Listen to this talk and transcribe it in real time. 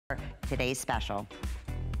today's special.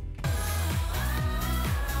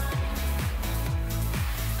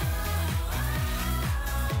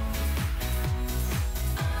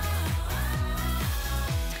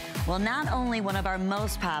 Well, not only one of our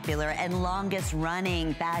most popular and longest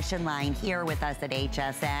running fashion line here with us at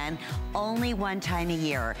HSN, only one time a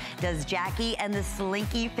year does Jackie and the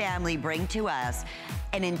Slinky family bring to us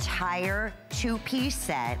an entire two-piece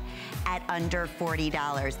set at under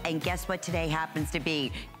 $40. And guess what today happens to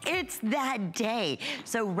be? It's that day.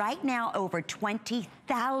 So right now, over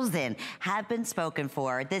 20,000 have been spoken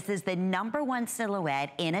for. This is the #1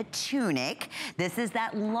 silhouette in a tunic. This is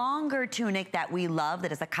that longer tunic that we love,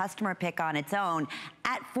 that is a customer pick on its own,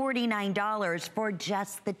 at $49 for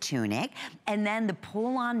just the tunic. And then the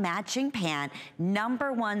pull-on matching pant,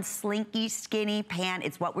 #1 slinky skinny pant.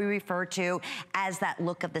 It's what we refer to as that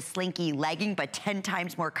look of the slinky legging, but 10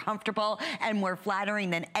 times more comfortable and more flattering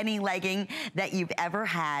than any legging that you've ever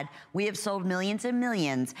had. We have sold millions and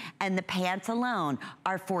millions, and the pants alone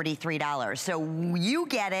are $43. So you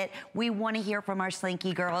get it. We want to hear from our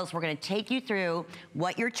Slinky girls. We're going to take you through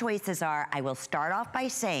what your choices are. I will start off by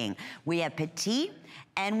saying we have petite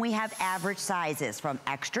and we have average sizes from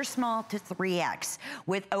extra small to 3X.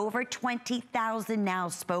 With over 20,000 now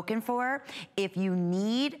spoken for, if you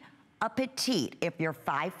need a petite, if you're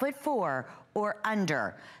 5'4" or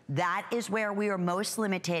under, that is where we are most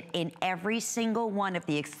limited in every single one of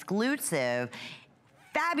the exclusive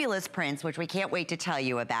fabulous prints, which we can't wait to tell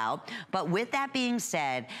you about. But with that being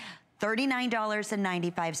said,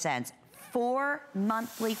 $39.95. 4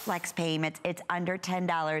 monthly flex payments. It's under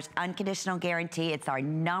 $10. Unconditional guarantee. It's our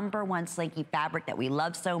 #1 Slinky fabric that we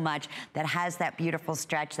love so much, that has that beautiful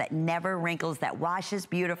stretch, that never wrinkles, that washes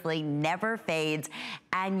beautifully, never fades,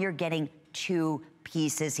 and you're getting 2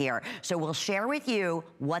 pieces here. So we'll share with you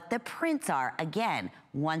what the prints are. Again,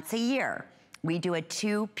 once a year, we do a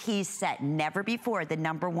 2-piece set. Never before the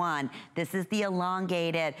 #1. This is the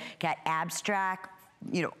elongated, got abstract,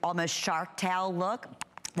 you know, almost shark tail look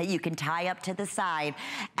that you can tie up to the side.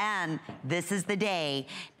 And this is the day.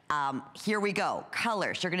 Here we go.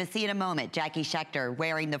 Colors. You're going to see in a moment Jackie Schechter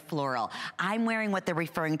wearing the floral. I'm wearing what they're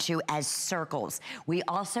referring to as circles. We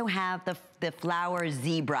also have the flower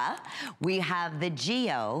zebra. We have the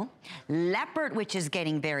geo, leopard, which is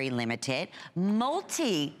getting very limited,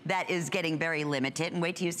 multi, that is getting very limited, and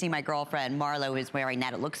wait till you see my girlfriend Marlo is wearing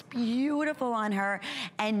that. It looks beautiful on her,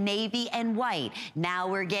 and navy and white. Now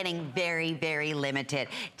we're getting very, very limited.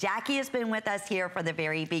 Jackie has been with us here from the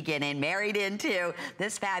very beginning, married into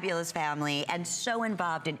this fabulous family, and so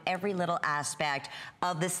involved in every little aspect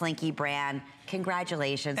of the Slinky brand.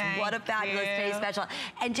 Congratulations. What a fabulous day special.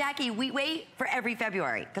 And Jackie, we wait for every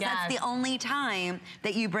February, because that's the only time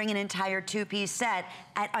that you bring an entire 2-piece set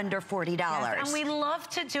at under $40. Yes, and we love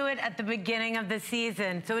to do it at the beginning of the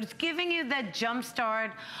season. So it's giving you that jump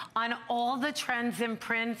start on all the trends and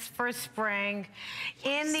prints for spring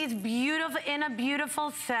in these in a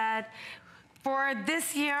beautiful set. For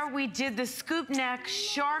this year, we did the scoop neck,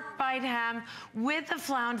 shark bite hem with the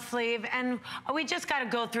flounce sleeve, and we just got to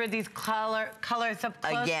go through these colors up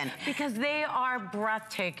close again, because they are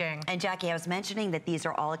breathtaking. And Jackie, I was mentioning that these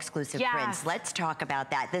are all exclusive prints. Let's talk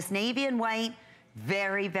about that. This navy and white,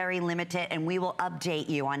 very, very limited, and we will update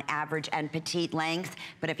you on average and petite length.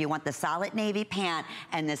 But if you want the solid navy pant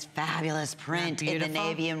and this fabulous print in the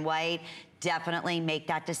navy and white, definitely make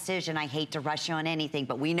that decision. I hate to rush you on anything,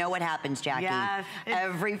 but we know what happens, Jackie. Yes.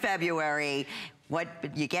 Every February,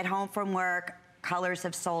 you get home from work, colors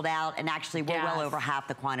have sold out, and actually we're well over half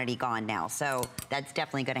the quantity gone now. So that's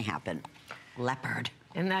definitely gonna happen. Leopard.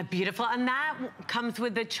 Isn't that beautiful? And that comes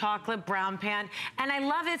with the chocolate brown pant. And I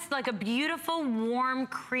love it's like a beautiful, warm,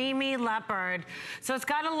 creamy leopard. So it's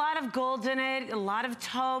got a lot of gold in it, a lot of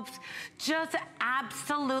taupes, just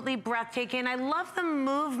absolutely breathtaking. I love the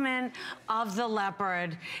movement of the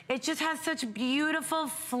leopard. It just has such beautiful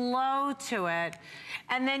flow to it.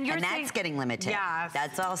 And then you're saying, that's getting limited. Yes.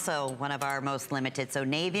 That's also one of our most limited. So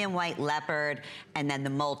navy and white leopard, and then the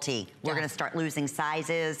multi. We're gonna start losing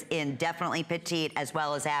sizes in definitely petite as well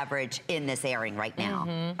as average in this airing right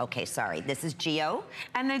now. Okay, sorry. This is Geo.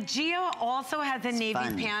 And the Geo also has a navy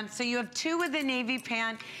pant. So you have 2 with the navy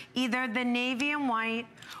pant, either the navy and white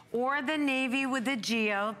or the navy with the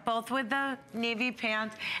Geo, both with the navy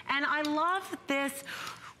pants. And I love this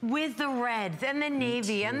with the reds and the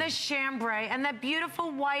navy and the chambray and that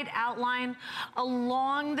beautiful white outline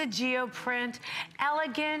along the geoprint.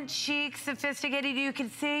 Elegant, chic, sophisticated. You can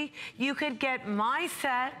see, you could get my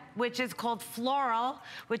set, which is called Floral,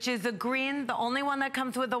 which is a green, the only one that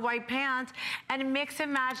comes with a white pant, and mix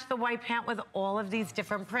and match the white pant with all of these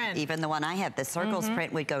different prints. Even the one I have, the circles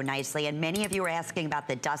print would go nicely. And many of you were asking about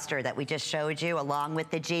the duster that we just showed you along with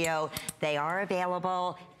the geo. They are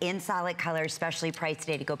available in solid color, especially priced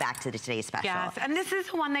today to go back to the today's special. Yes, and this is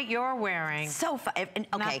the one that you're wearing. So fun. Okay,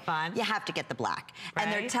 not fun. You have to get the black. Right?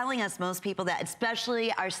 And they're telling us, most people that,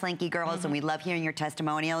 especially our Slinky girls, and we love hearing your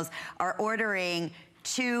testimonials, are ordering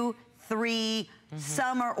 2, 3,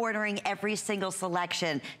 some are ordering every single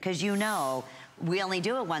selection, because you know, we only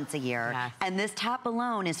do it once a year. Yes. And this top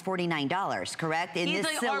alone is $49, correct? In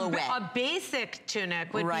this silhouette. A basic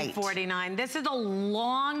tunic would Right. be $49. This is a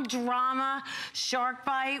long drama shark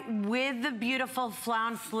bite with the beautiful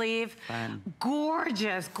flounce sleeve. Fun.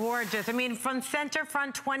 Gorgeous, gorgeous. I mean, from center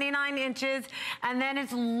front, 29 inches, and then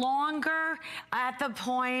it's longer at the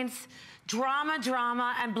points. Drama,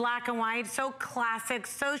 drama, and black and white. So classic,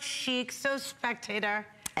 so chic, so spectator.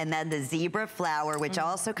 And then the zebra flower, which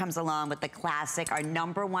also comes along with the classic, our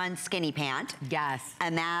 #1 skinny pant. Yes.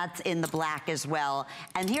 And that's in the black as well.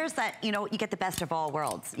 And here's that, you know, you get the best of all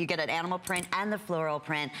worlds. You get an animal print and the floral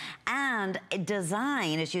print. And a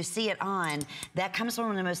design, as you see it on, that comes from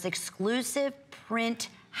one of the most exclusive print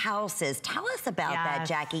houses. Tell us about that,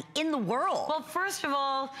 Jackie, in the world. Well, first of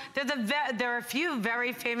all, there are a few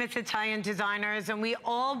very famous Italian designers, and we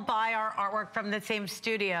all buy our artwork from the same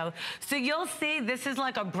studio. So you'll see this is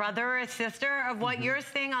like a brother or a sister of what you're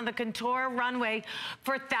seeing on the couture runway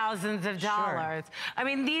for thousands of dollars. I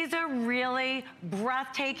mean, these are really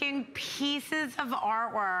breathtaking pieces of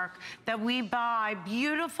artwork that we buy,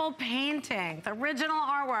 beautiful paintings, original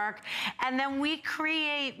artwork, and then we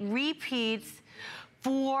create repeats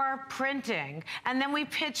for printing, and then we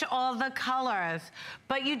pitch all the colors,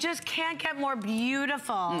 but you just can't get more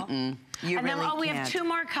beautiful. You and then, really we have can't. 2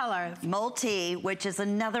 more colors. Multi, which is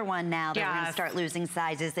another one now that we're going to start losing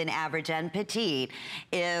sizes in average and petite,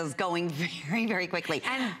 is going very, very quickly.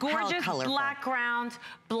 And gorgeous black ground,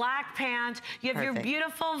 black pant. You have your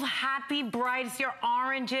beautiful, happy brights, your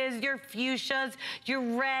oranges, your fuchsias, your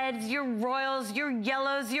reds, your royals, your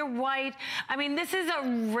yellows, your white. I mean, this is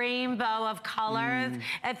a rainbow of colors.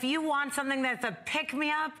 If you want something that's a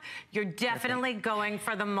pick-me-up, you're definitely going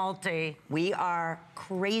for the multi. We are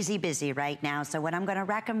crazy busy right now, so what I'm going to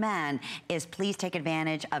recommend is please take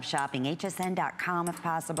advantage of shopping hsn.com if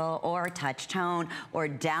possible, or touch tone, or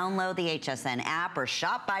download the HSN app, or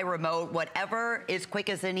shop by remote, whatever is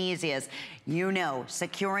quickest and easiest. You know,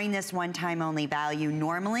 securing this one-time only value,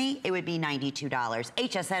 normally it would be $92,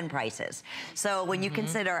 HSN prices. So when you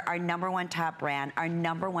consider our #1 top brand, our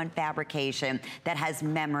 #1 fabrication that has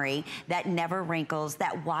memory, that never wrinkles,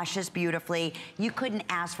 that washes beautifully, you couldn't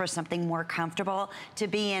ask for something more comfortable to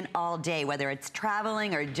be in all day, whether it's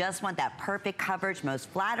traveling or just want that perfect coverage, most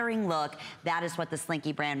flattering look. That is what the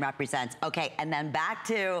Slinky brand represents. Okay, and then back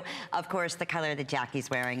to, of course, the color that Jackie's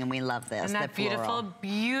wearing, and we love this. And that beautiful,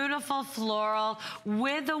 beautiful floral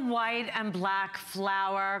with the white and black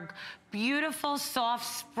flower. Beautiful soft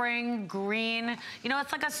spring green. You know,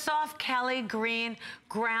 it's like a soft Kelly green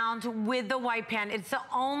ground with the white pant. It's the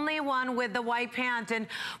only one with the white pant. And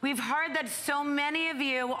we've heard that so many of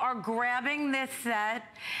you are grabbing this set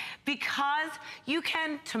because you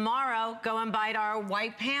can tomorrow go and buy our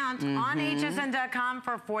white pant on hsn.com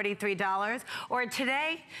for $43. Or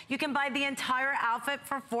today, you can buy the entire outfit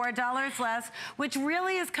for $4 less, which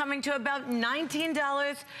really is coming to about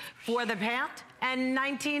 $19 for the pant and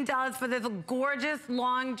 $19 for this gorgeous,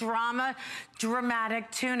 long, dramatic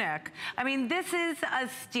tunic. I mean, this is a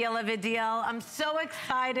steal of a deal. I'm so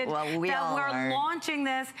excited that we're launching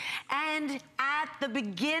this. And at the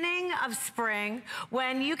beginning of spring,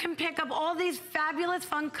 when you can pick up all these fabulous,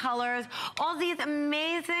 fun colors, all these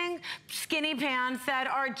amazing skinny pants that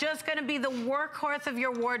are just gonna be the workhorse of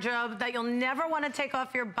your wardrobe that you'll never wanna take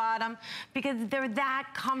off your bottom because they're that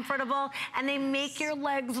comfortable and they make your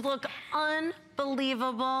legs look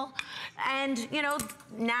unbelievable, and you know,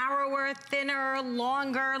 narrower, thinner,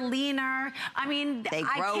 longer, leaner. I mean, they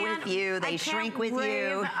grow with you, they shrink with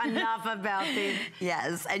you. Enough about these.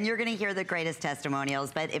 Yes, and you're going to hear the greatest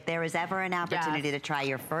testimonials, but if there is ever an opportunity to try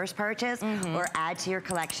your first purchase or add to your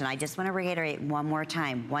collection, I just want to reiterate one more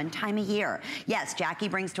time, one time a year. Yes, Jackie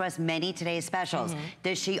brings to us many today's specials.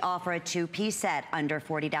 Does she offer a 2-piece set under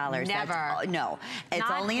 $40? Never. No, it's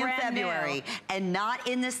not only in February and not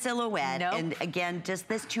in the silhouette. Nope. And again, just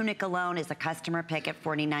this tunic alone is a customer pick at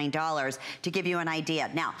 $49 to give you an idea.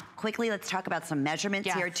 Now, quickly, let's talk about some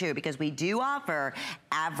measurements here too, because we do offer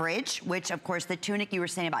average, which of course the tunic, you were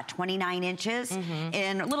saying about 29 inches,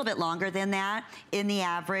 and a little bit longer than that. In the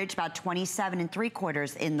average, about 27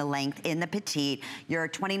 3/4 in the length. In the petite, your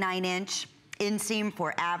 29-inch inseam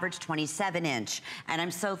for average 27-inch. And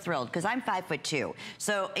I'm so thrilled because I'm 5'2".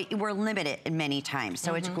 So we're limited many times.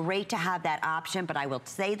 So it's great to have that option, but I will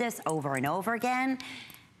say this over and over again.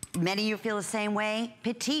 Many of you feel the same way.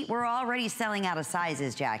 Petite, we're already selling out of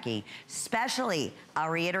sizes, Jackie. Especially, I'll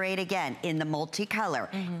reiterate again, in the multicolor,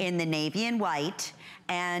 in the navy and white,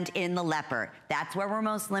 and in the leopard. That's where we're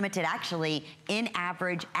most limited, actually, in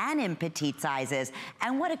average and in petite sizes.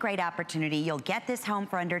 And what a great opportunity. You'll get this home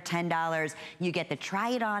for under $10. You get to try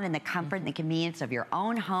it on in the comfort and the convenience of your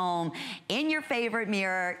own home, in your favorite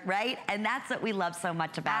mirror, right? And that's what we love so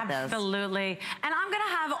much about this. Absolutely. And I'm gonna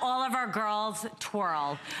have all of our girls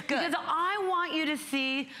twirl. Good. Because I want you to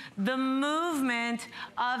see the movement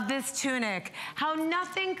of this tunic, how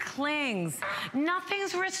nothing clings,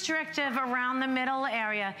 nothing's restrictive around the middle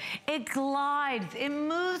area. It glides, it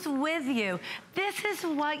moves with you. This is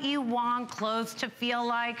what you want clothes to feel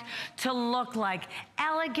like, to look like.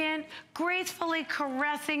 Elegant, gracefully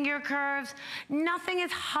caressing your curves. Nothing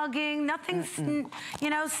is hugging, nothing's, you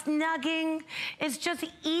know, snugging. It's just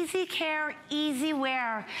easy care, easy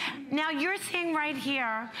wear. Now you're seeing right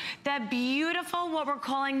here that beautiful, what we're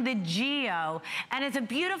calling the Geo. And it's a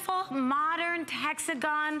beautiful, modern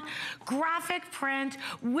hexagon graphic print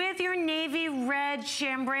with your navy red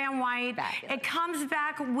chambray and white. Fabulous. It comes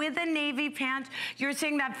back with a navy pant. You're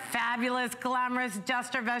seeing that fabulous, glamorous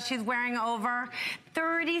duster vest she's wearing over.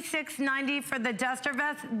 $36.90 for the duster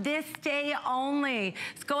vest this day only.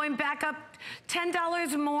 It's going back up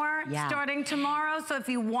 $10 more starting tomorrow. So if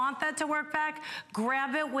you want that to work back,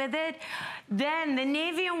 grab it with it. Then the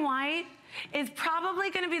navy and white is probably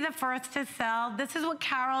going to be the first to sell. This is what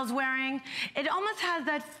Carol's wearing. It almost has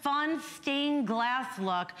that fun stained glass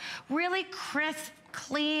look. Really crisp,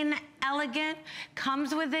 clean, elegant,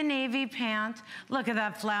 comes with a navy pant. Look at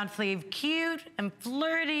that flounced sleeve, cute and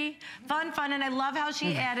flirty, fun, and I love how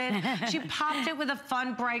she added, she popped it with a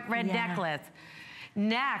fun bright red necklace.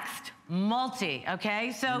 Next, multi,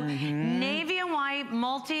 okay? So navy and white,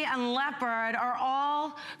 multi, and leopard are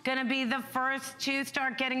all gonna be the first to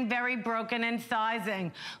start getting very broken in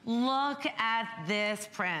sizing. Look at this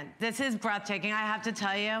print. This is breathtaking, I have to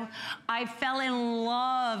tell you. I fell in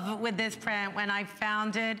love with this print when I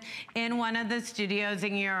found it in one of the studios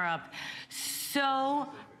in Europe. So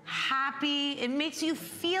happy, it makes you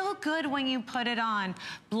feel good when you put it on.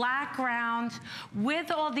 Black ground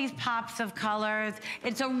with all these pops of colors.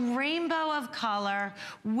 It's a rainbow of color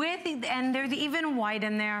with, and there's even white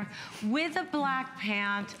in there, with a black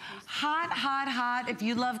pant. Hot, hot, hot. If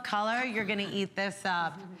you love color, you're gonna eat this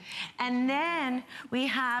up. And then we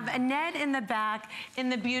have a net in the back in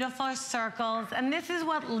the beautiful circles, and this is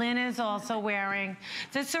what Lynn is also wearing.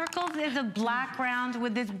 The circles is a black ground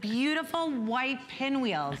with this beautiful white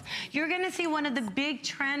pinwheels. You're gonna see one of the big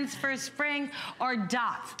trends for spring are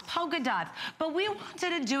dots, polka dots. But we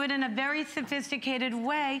wanted to do it in a very sophisticated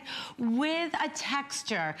way with a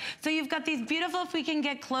texture. So you've got these beautiful, if we can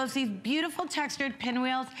get close, these beautiful textured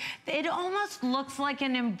pinwheels. It almost looks like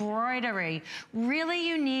an embroidery. Really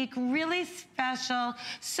unique, really special,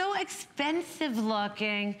 so expensive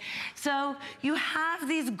looking. So you have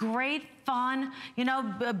these great fun, you know,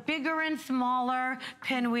 bigger and smaller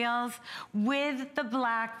pinwheels with the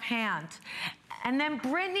black pant. And then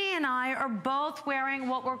Brittany and I are both wearing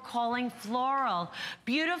what we're calling floral.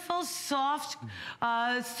 Beautiful, soft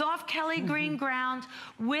Kelly green ground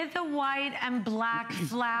with the white and black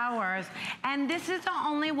flowers. And this is the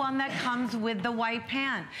only one that comes with the white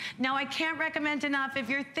pant. Now, I can't recommend enough, if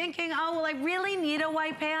you're thinking, oh, well, I really need a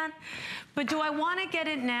white pant, but do I want to get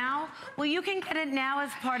it now? Well, you can get it now as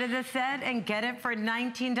part of the set and get it for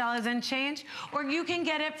 $19 and change, or you can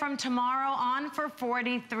get it from tomorrow on for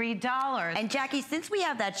 $43. And Jackie, since we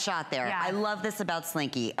have that shot there, I love this about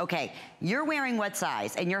Slinky. Okay, you're wearing what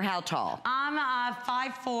size and you're how tall? I'm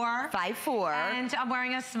 5'4". 5'4". And I'm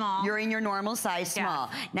wearing a small. You're in your normal size small.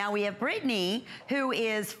 Now we have Brittany, who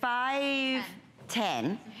is 5'10",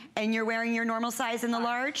 and you're wearing your normal size in the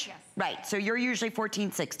large? Yes. Right, so you're usually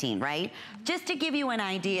 14, 16, right? Just to give you an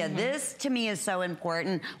idea, this to me is so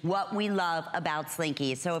important, what we love about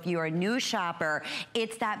Slinky. So if you're a new shopper,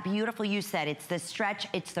 it's that beautiful, you said, it's the stretch,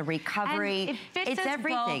 it's the recovery, and it fits it's us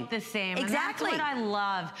everything. both the same. Exactly. And that's what I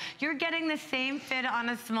love. You're getting the same fit on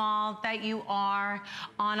a small that you are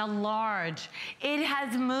on a large. It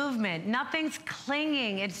has movement, nothing's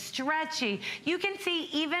clinging, it's stretchy. You can see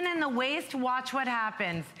even in the waist, watch what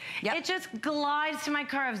happens. Yep. It just glides to my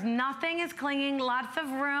curves. Nothing is clinging, lots of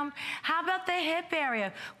room. How about the hip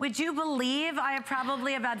area? Would you believe I have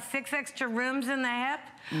probably about 6 extra rooms in the hip?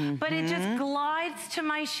 But it just glides to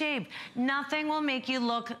my shape. Nothing will make you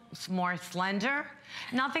look more slender.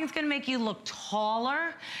 Nothing's gonna make you look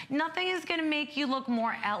taller. Nothing is gonna make you look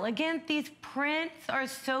more elegant. These prints are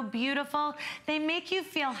so beautiful. They make you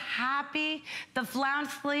feel happy. The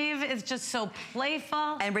flounce sleeve is just so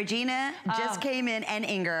playful. And Regina just came in, and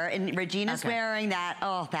Inger, and Regina's wearing that,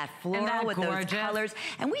 that floral with those colors.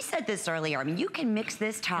 And we said this earlier, I mean, you can mix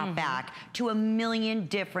this top back to a million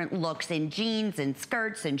different looks in jeans and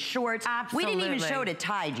skirts and shorts. Absolutely. We didn't even show it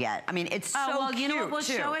tied yet. I mean, it's so well, cute, you know what,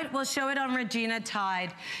 too. we'll show it on Regina tied.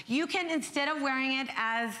 You can, instead of wearing it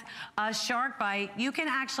as a shark bite, you can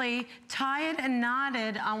actually tie it and knot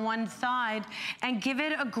it on one side and give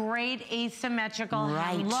it a great asymmetrical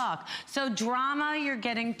hem look. So drama, you're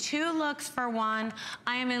getting 2 looks for one.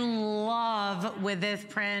 I am in love with this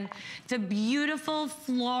print. It's a beautiful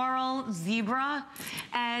floral zebra,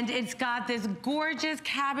 and it's got this gorgeous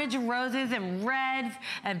cabbage roses and reds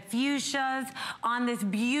and fuchsias on this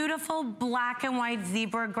beautiful black and white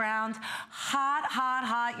zebra ground. Hot, hot,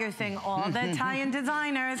 hot. You're seeing all the Italian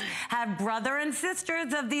designers have brother and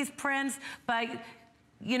sisters of these prints, but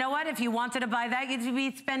you know what? If you wanted to buy that, you'd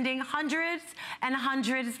be spending hundreds and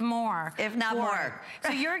hundreds more. If not more.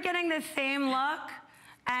 So you're getting the same look,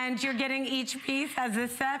 and you're getting each piece as a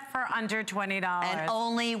set for under $20. And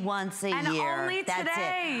only once a year. And only That's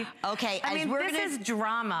today. It. Okay, I mean, this is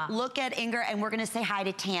drama. Look at Inger, and we're gonna say hi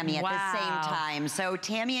to Tammy at the same time. So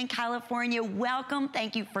Tammy in California, welcome.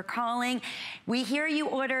 Thank you for calling. We hear you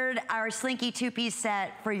ordered our Slinky 2-piece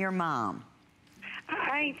set for your mom.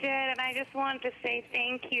 I did, and I just wanted to say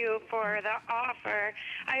thank you for the offer.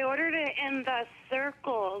 I ordered it in the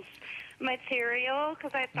circles material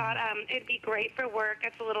because I thought it'd be great for work.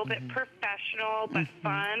 It's a little bit professional but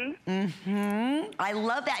fun. I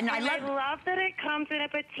love that. And I love that it comes in a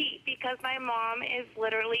petite because my mom is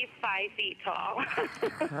literally 5 feet tall.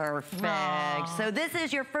 Perfect. Aww. So this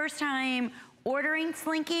is your first time ordering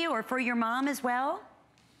Slinky, or for your mom as well?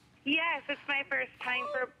 Yes, it's my first time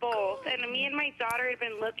for both. And me and my daughter had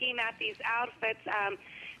been looking at these outfits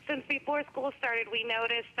since before school started. We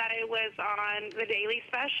noticed that it was on the daily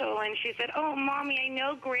special, and she said, "Oh, Mommy, I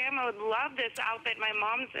know Grandma would love this outfit. My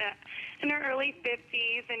mom's in her early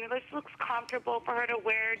 50s, and this looks comfortable for her to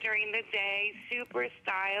wear during the day. Super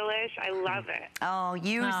stylish. I love it." Oh,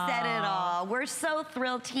 you said it all. We're so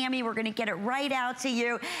thrilled, Tammy. We're going to get it right out to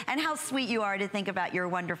you. And how sweet you are to think about your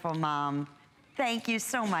wonderful mom. Thank you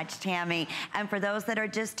so much, Tammy. And for those that are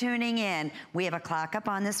just tuning in, we have a clock up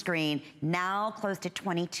on the screen, now close to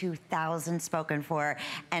 22,000 spoken for.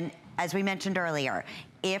 And as we mentioned earlier,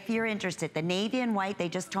 if you're interested, the navy and white, they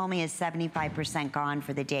just told me, is 75% gone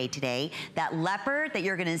for the day today. That leopard that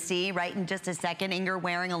you're gonna see right in just a second, Inger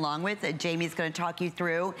wearing along with, Jamie's gonna talk you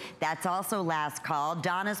through, that's also last call.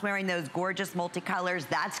 Donna's wearing those gorgeous multicolors.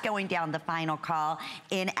 That's going down the final call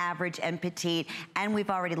in average and petite. And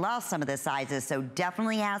we've already lost some of the sizes, so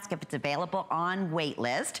definitely ask if it's available on wait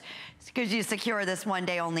list, because you secure this one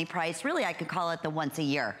day only price. Really, I could call it the once a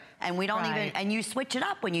year. And we don't even, and you switch it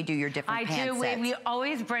up when you do your different pant sets. We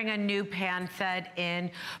always bring a new pant set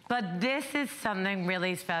in, but this is something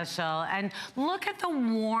really special. And look at the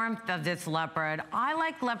warmth of this leopard. I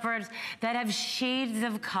like leopards that have shades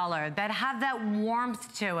of color, that have that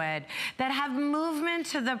warmth to it, that have movement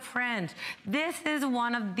to the print. This is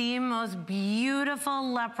one of the most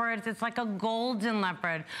beautiful leopards. It's like a golden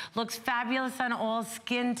leopard. Looks fabulous on all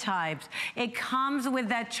skin types. It comes with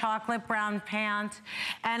that chocolate brown pant.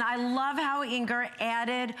 And I love how Inger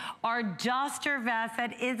added our duster vest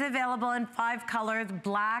that is available in 5 colors,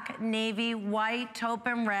 black, navy, white, taupe,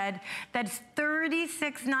 and red. That's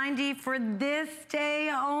 $36.90 for this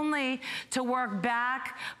day only to work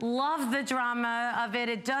back. Love the drama of it.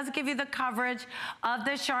 It does give you the coverage of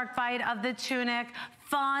the shark bite, of the tunic.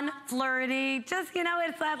 fun, flirty, just, you know,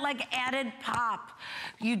 it's that like added pop.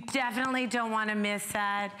 You definitely don't want to miss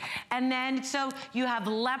that. And then, so you have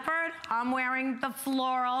leopard. I'm wearing the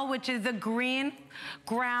floral, which is a green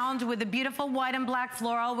ground with a beautiful white and black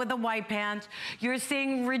floral with a white pant. You're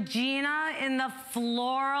seeing Regina in the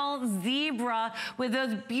floral zebra with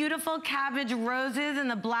those beautiful cabbage roses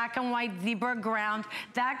and the black and white zebra ground.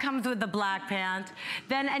 That comes with the black pant.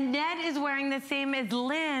 Then Annette is wearing the same as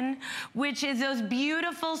Lynn, which is those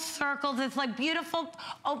beautiful circles. It's like beautiful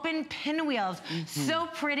open pinwheels. So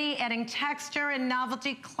pretty, adding texture and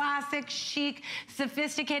novelty, classic, chic,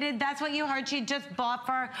 sophisticated. That's what you heard she just bought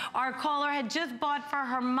for, our caller had just bought for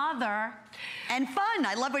her mother. And fun.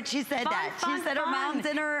 I love what she said. She said her mom's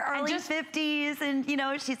in her early 50s, and you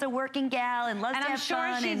know, she's a working gal and loves to have fun.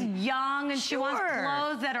 And I'm sure she's young, and she wants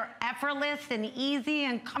clothes that are effortless and easy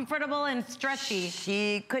and comfortable and stretchy.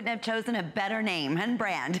 She couldn't have chosen a better name and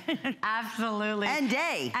brand. Absolutely. And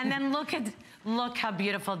day. And then look how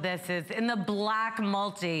beautiful this is in the black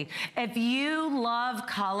multi. If you love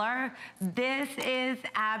color, this is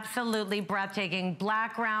absolutely breathtaking.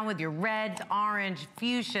 Black ground with your reds, orange,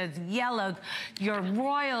 fuchsias, yellows, your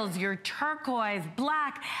royals, your turquoise,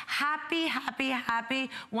 black. Happy, happy,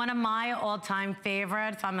 happy. One of my all-time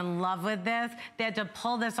favorites. I'm in love with this. They had to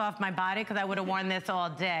pull this off my body because I would have worn this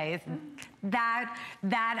all day. That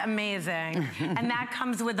amazing. And that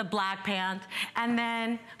comes with the black pant. And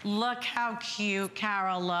then look how cute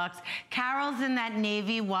Carol looks. Carol's in that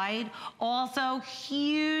navy white, also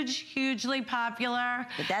hugely popular.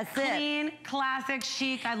 But that's Clean, classic,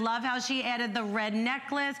 chic. I love how she added the red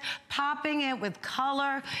necklace, popping it with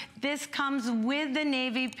color. This comes with the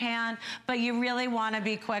navy pant, but you really want to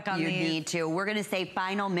be quick on these. You need to. We're going to say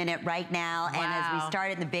final minute right now. Wow. And as we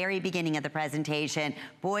start at the very beginning of the presentation,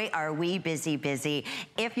 boy, are we busy.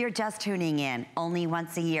 If you're just tuning in, only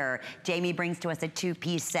once a year, Jamie brings to us a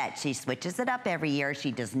two-piece set. She switches it up every year.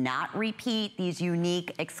 She does not repeat these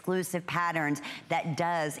unique, exclusive patterns that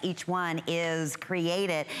does. Each one is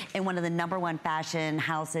created in one of the #1 fashion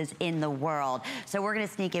houses in the world. So we're going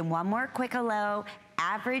to sneak in one more quick hello.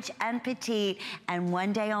 Average and petite, and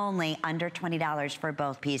one day only, under $20 for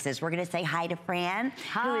both pieces. We're going to say hi to Fran,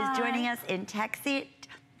 who is joining us in Texas.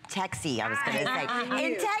 I was going to say.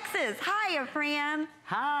 In Texas. Hi, Fran.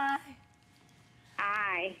 Hi.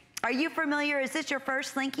 Hi. Are you familiar? Is this your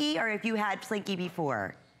first Slinky, or have you had Slinky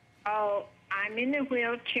before? Oh, I'm in a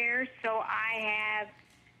wheelchair, so I have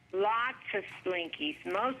lots of Slinkies.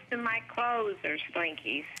 Most of my clothes are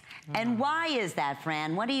Slinkies. And why is that,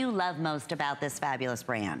 Fran? What do you love most about this fabulous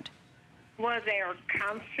brand? Well, they're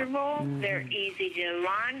comfortable. They're easy to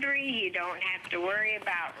laundry. You don't have to worry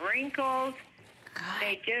about wrinkles.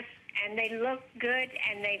 And they look good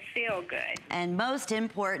and they feel good. And most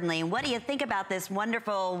importantly, what do you think about this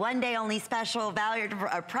wonderful one-day-only special value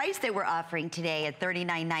price that we're offering today at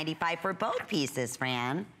 $39.95 for both pieces,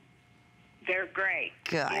 Fran? They're great.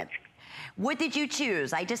 Good. What did you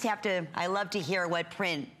choose? I love to hear what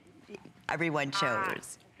print everyone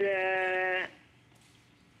chose. The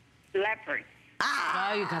leopard.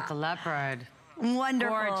 Oh, you got the leopard.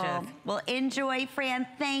 Wonderful. Gorgeous. Well, enjoy, Fran.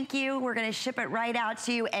 Thank you. We're going to ship it right out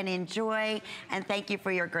to you, and enjoy. And thank you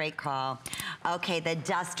for your great call. Okay, the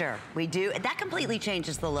duster. That completely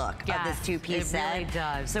changes the look of this two-piece set. It really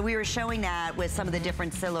does. So we were showing that with some of the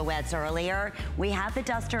different silhouettes earlier. We have the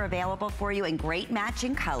duster available for you in great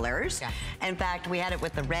matching colors. Yeah. In fact, we had it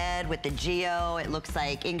with the red, with the Geo. It looks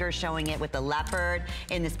like Inger's showing it with the leopard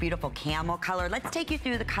in this beautiful camel color. Let's take you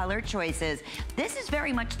through the color choices. This is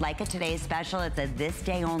very much like a today's special. It's a this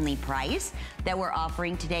day only price that we're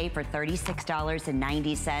offering today for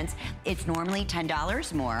 $36.90. It's normally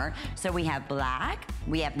 $10 more. So we have black,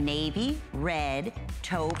 we have navy, red,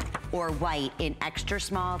 taupe, or white in extra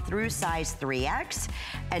small through size 3X.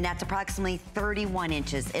 And that's approximately 31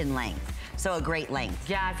 inches in length. So a great length.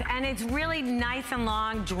 Yes, and it's really nice and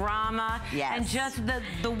long, drama. Yes. And just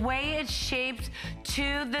the way it's shaped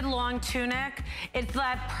to the long tunic, it's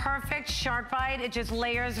that perfect shark bite. It just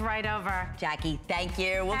layers right over. Jackie, thank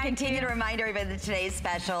you. We'll continue to remind everybody of today's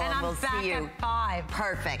special, and we'll see you. At 5.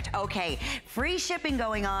 Perfect. Okay, free shipping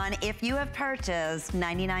going on if you have purchased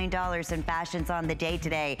 $99 in fashions on the day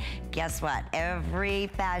today. Guess what? Every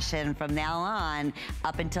fashion from now on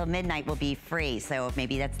up until midnight will be free. So if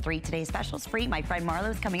maybe that's 3 today's specials free. My friend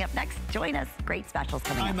Marlo's coming up next. Join us. Great specials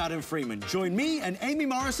coming up. I'm Adam Freeman. Join me and Amy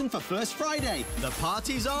Morrison for First Friday. The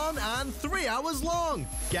party's on and 3 hours long.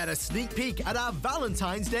 Get a sneak peek at our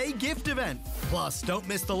Valentine's Day gift event. Plus, don't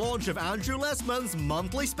miss the launch of Andrew Lessman's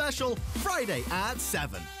monthly special, Friday at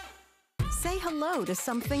 7. Say hello to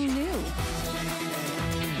something new.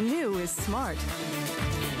 New is smart.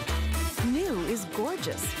 New new is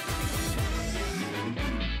gorgeous.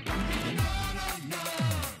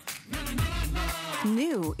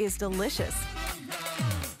 New is delicious.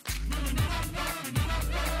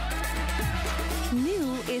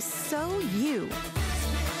 New is so you.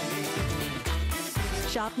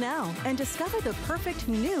 Shop now and discover the perfect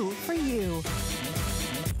new for you.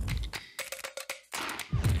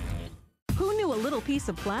 Who knew a little piece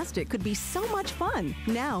of plastic could be so much fun?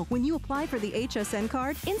 Now, when you apply for the HSN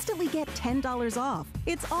card, instantly get $10 off.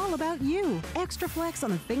 It's all about you. Extra flex on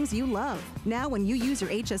the things you love. Now, when you use your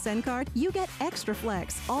HSN card, you get extra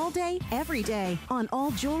flex all day, every day on all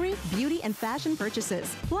jewelry, beauty, and fashion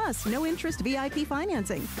purchases. Plus, no interest VIP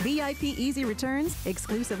financing, VIP easy returns,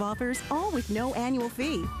 exclusive offers, all with no annual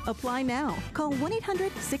fee. Apply now. Call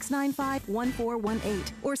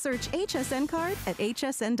 1-800-695-1418 or search HSN card at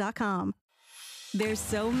hsn.com. There's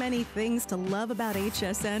so many things to love about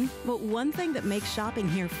HSN, but one thing that makes shopping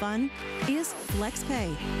here fun is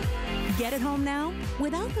FlexPay. Get it home now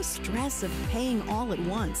without the stress of paying all at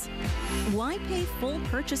once. Why pay full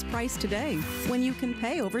purchase price today when you can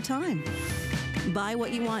pay over time? Buy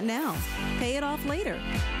what you want now, pay it off later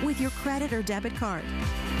with your credit or debit card.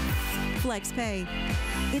 FlexPay.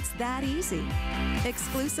 It's that easy.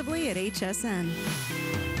 Exclusively at HSN.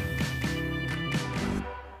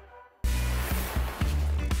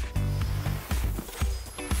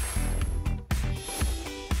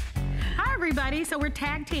 Everybody, so we're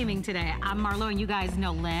tag teaming today. I'm Marlo and you guys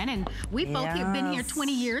know Lynn, and we both have been here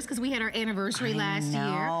 20 years because we had our anniversary last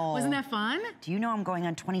year. Wasn't that fun? Do you know I'm going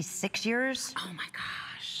on 26 years? Oh my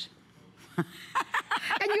gosh.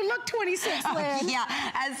 And you look 26, Lynn. Yeah,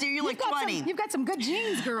 as do you look 20. You've got some good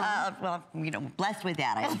genes, girl. Well, you know, blessed with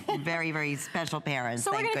that. I have very, very special parents.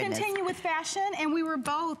 So we're going to continue with fashion, and we were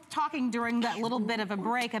both talking during that little bit of a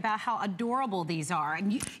break about how adorable these are.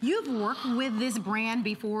 And you've worked with this brand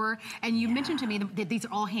before, and you mentioned to me that these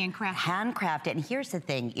are all handcrafted. Handcrafted, and here's the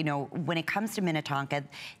thing, you know, when it comes to Minnetonka,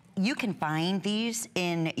 you can find these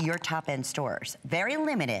in your top-end stores. Very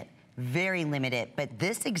limited, but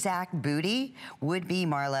this exact booty would be,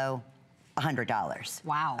 Marlo, $100.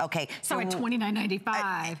 Wow. Okay. So at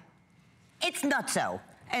 $29.95. It's not so.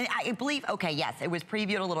 And I believe, okay, yes, it was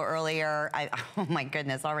previewed a little earlier. Oh my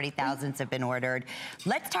goodness, already thousands have been ordered.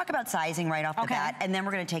 Let's talk about sizing right off the bat, and then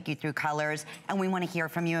we're gonna take you through colors, and we wanna hear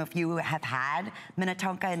from you if you have had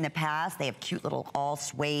Minnetonka in the past. They have cute little all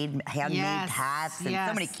suede handmade hats and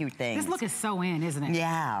so many cute things. This look is so in, isn't it?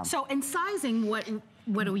 Yeah. So in sizing, what do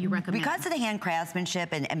you recommend? Because of the hand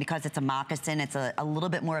craftsmanship and because it's a moccasin, it's a little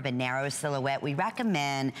bit more of a narrow silhouette, we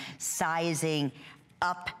recommend sizing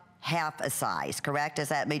up half a size, correct? Is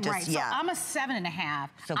that just, right, so I'm a 7.5.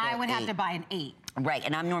 So I would have to buy an 8. Right,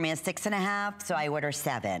 and I'm normally a 6.5, so I order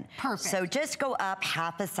 7. Perfect. So just go up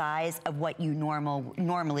half a size of what you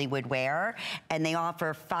normally would wear, and they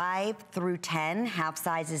offer 5 through 10 half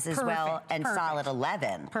sizes as well, and solid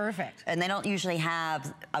 11. Perfect. And they don't usually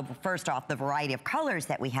have, first off, the variety of colors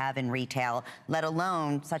that we have in retail, let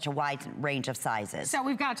alone such a wide range of sizes. So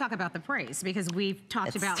we've got to talk about the price, because we've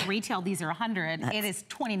talked about retail, these are 100. It is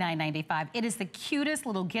 $29.95. It is the cutest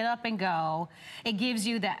little get up and go. It gives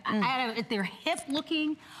you that, they're hip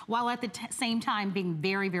looking, while at the same time being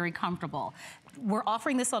very, very comfortable. We're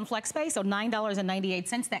offering this on FlexPay, so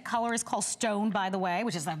 $9.98. That color is called Stone, by the way,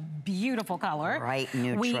 which is a beautiful color. Right,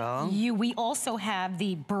 neutral. We also have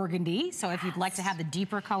the burgundy, so if you'd like to have the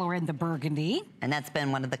deeper color in the burgundy. And that's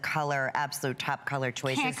been one of the absolute top color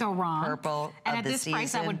choices. Can't go wrong. Purple and of at this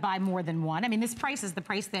price, I would buy more than one. I mean, this price is the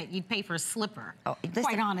price that you'd pay for a slipper,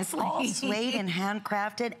 quite honestly. All suede and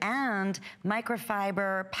handcrafted, and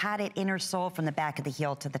microfiber padded inner sole from the back of the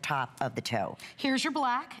heel to the top of the toe. Here's your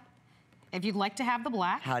black. If you'd like to have the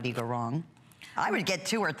black. How do you go wrong? I would get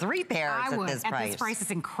 2 or 3 pairs at this price. At this price, it's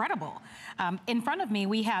incredible. In front of me,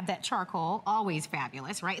 we have that charcoal, always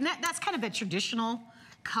fabulous, right? And that's kind of the traditional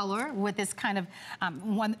color with this kind of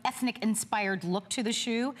one ethnic-inspired look to the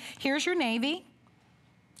shoe. Here's your navy.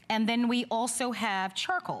 And then we also have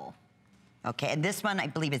charcoal. Okay, and this one I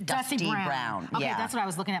believe is Dusty Brown. Okay, that's what I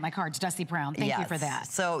was looking at my cards, Dusty Brown. Thank you for that.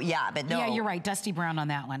 So yeah, but no. Yeah, you're right, Dusty Brown on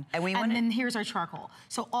that one. And then here's our charcoal.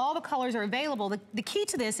 So all the colors are available. The key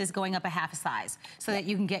to this is going up a half a size so that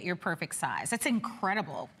you can get your perfect size. That's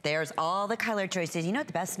incredible. There's all the color choices. You know what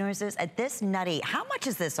the best news is? At this nutty, how much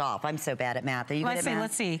is this off? I'm so bad at math. Are you good at math?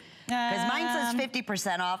 Let's see. Because mine says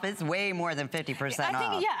 50% off. It's way more than 50% off. I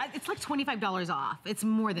think, yeah, it's like $25 off. It's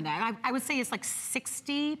more than that. I would say it's like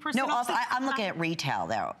 60% no, off. No, I'm looking at retail,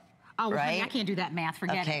 though. Oh, well, right? honey, I can't do that math.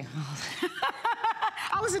 Forget it.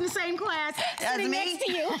 I was in the same class, sitting next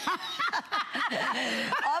to you.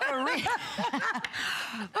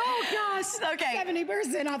 Oh gosh. Okay.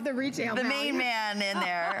 70% off the retail value. The main man in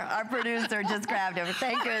there, our producer just grabbed him.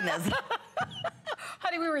 Thank goodness.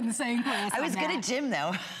 Honey, we were in the same class. I was good at gym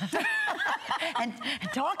though. and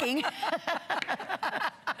talking.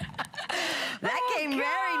 That came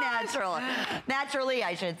very natural. Naturally,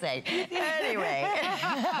 I should say. Anyway.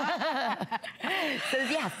 So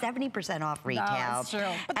yeah, 70% off retail. That's true.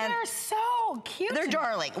 But they're so cute. They're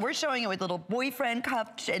darling. We're showing it with little boyfriend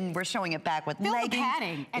cups, and we're showing it back with leggings. The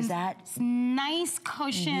padding. Is that nice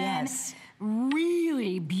cushion? Yes.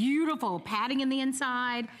 Really beautiful padding in the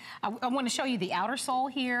inside. I want to show you the outer sole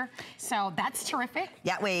here. So that's terrific.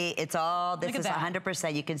 That way, it's all, this is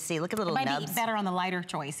 100%. You can see, look at little nubs. It might be better on the lighter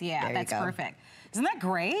choice. Yeah, that's perfect. Isn't that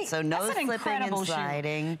great? So no that's an slipping and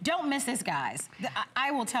sliding. Shoe. Don't miss this, guys.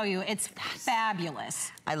 I will tell you, it's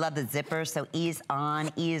fabulous. I love the zipper, so ease on,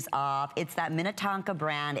 ease off. It's that Minnetonka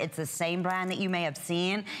brand. It's the same brand that you may have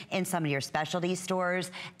seen in some of your specialty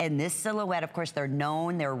stores. And this silhouette, of course, they're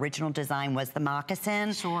known. Their original design was the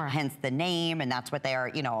moccasin. Sure. Hence the name, and that's what they are,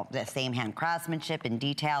 you know, the same hand craftsmanship and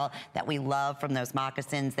detail that we love from those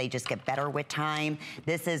moccasins. They just get better with time.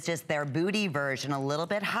 This is just their booty version, a little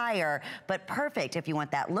bit higher, but perfect if you want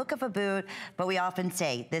that look of a boot. But we often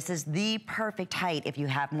say this is the perfect height if you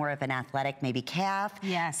have more of an athletic, maybe calf.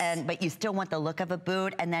 Yes. But you still want the look of a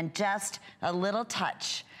boot, and then just a little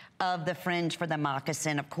touch of the fringe for the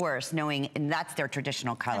moccasin, of course, knowing and that's their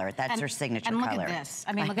traditional color. That's their signature color. And look at this.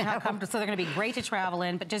 I mean, look at how comfortable. So they're going to be great to travel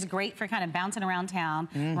in, but just great for kind of bouncing around town,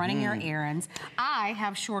 running your errands. I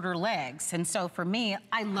have shorter legs, and so for me,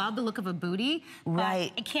 I love the look of a booty.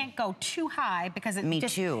 But it can't go too high because it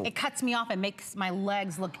it cuts me off and makes my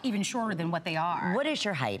legs look even shorter than what they are. What is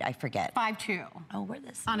your height? I forget. 5'2". Oh, we're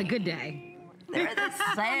the same. On a good day. They're the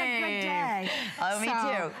same. On a good day. Oh, me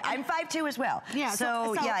too. I'm 5'2" as well. Yeah.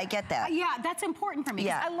 So yeah, I get that. Yeah, that's important for me.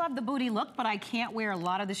 Yeah. I love the booty look, but I can't wear a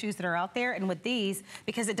lot of the shoes that are out there. And with these,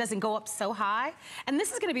 because it doesn't go up so high. And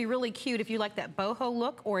this is going to be really cute if you like that boho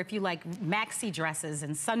look, or if you like maxi dresses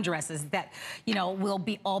and sundresses that, you know, we'll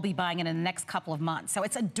all be buying in the next couple of months. So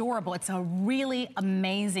it's adorable. It's a really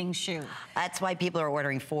amazing shoe. That's why people are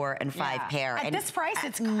ordering 4 and 5 pair. At this price,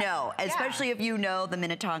 it's especially if you know the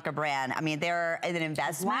Minnetonka brand. I mean, they're an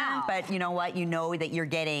investment, but you know what? You know that you're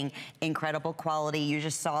getting incredible quality. You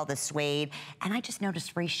just saw the suede, and I just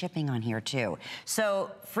noticed free shipping on here too.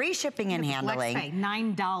 So free shipping and handling.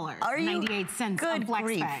 FlexPay, $9.98 on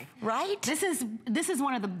FlexPay. Right? This is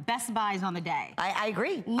one of the best buys on the day. I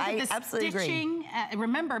agree. I absolutely agree.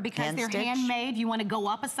 Remember, because they're handmade, you want to go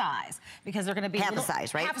up a size because they're going to be half a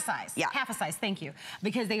size, right? Half a size. Yeah. Half a size. Thank you.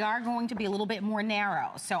 Because they are going to be a little bit more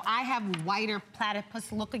narrow. So I have wider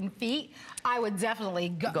platypus-looking feet. I would definitely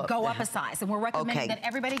go up a size. And we're recommending that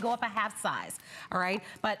everybody go up a half size, all right?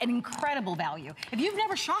 But an incredible value. If you've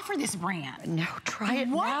never shopped for this brand. No, try it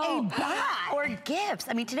now. What a buy. Or gifts.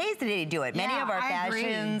 I mean, today's the day to do it. Many of our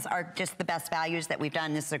fashions are just the best values that we've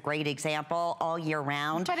done. This is a great example all year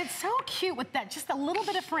round. But it's so cute with that, just a little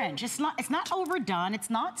bit of fringe. It's not overdone. It's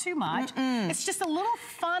not too much. It's just a little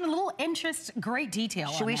fun, a little interest, great detail.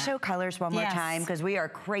 Should we show colors one more time? Because we are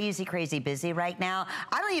crazy, crazy busy right now.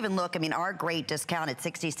 I don't even look. I mean, our great discount at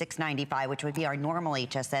 $66.95, which would be our normal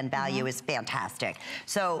HSN value, is fantastic.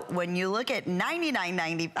 So when you look at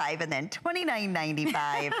 $99.95 and then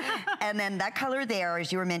 $29.95, and then that color there,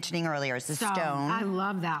 as you were mentioning earlier, is the stone. I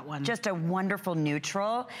love that one. Just a wonderful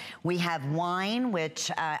neutral. We have wine, which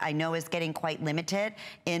I know is getting quite limited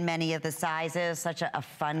in many of the sizes. Such a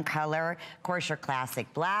fun color. Of course, your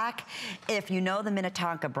classic black. If you know the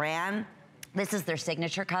Minnetonka brand, this is their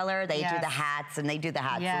signature color. They do the hats, and they do the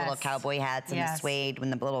hats, the little cowboy hats, and the suede,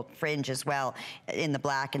 and the little fringe as well in the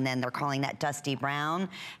black, and then they're calling that dusty brown.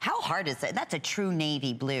 How hard is it? That's a true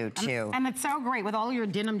navy blue, too. And it's so great with all your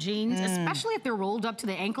denim jeans, especially if they're rolled up to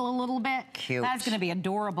the ankle a little bit. Cute. That's going to be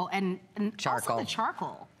adorable. And charcoal. Also the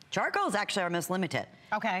charcoal. Charcoal is actually our most limited.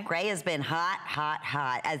 Okay. Gray has been hot, hot,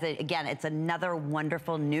 hot. Again, it's another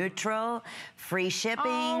wonderful neutral, free shipping.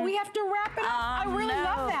 Oh, we have to wrap it up. I really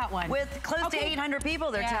love that one. With close to 800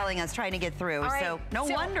 people, they're telling us, trying to get through. Right. So no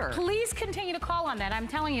wonder. Please continue to call on that. I'm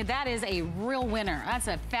telling you, that is a real winner. That's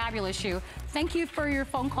a fabulous shoe. Thank you for your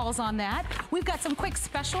phone calls on that. We've got some quick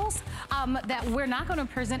specials that we're not going to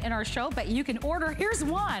present in our show, but you can order. Here's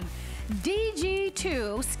one.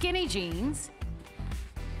 DG2 skinny jeans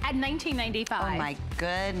at $19.95. Oh my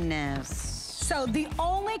goodness. So the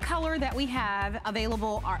only color that we have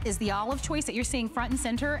available is the olive choice that you're seeing front and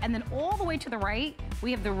center, and then all the way to the right,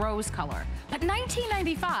 we have the rose color. But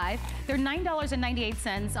 $19.95, they're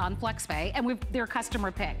 $9.98 on FlexPay, and they're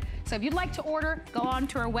customer pick. So if you'd like to order, go on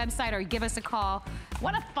to our website or give us a call.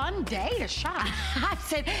 What a fun day to shop.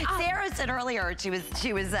 Sarah said earlier,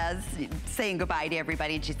 she was saying goodbye to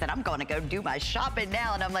everybody, and she said, I'm going to go do my shopping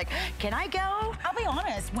now. And I'm like, can I go? I'll be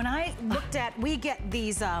honest, when I looked at, we get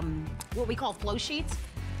these, what we call flow sheets.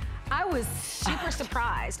 I was super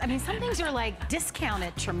surprised. I mean, some things are like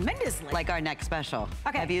discounted tremendously. Like our next special.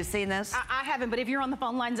 Okay. Have you seen this? I haven't, but if you're on the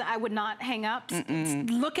phone lines, I would not hang up.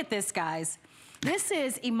 Look at this, guys. This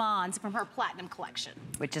is Iman's from her Platinum collection.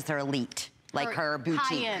 Which is her elite, like her boutique.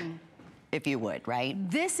 High-end. If you would, right?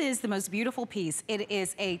 This is the most beautiful piece. It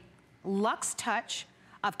is a luxe touch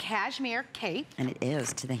of cashmere cape. And it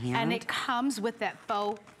is to the hand. And it comes with that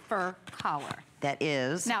faux fur collar. That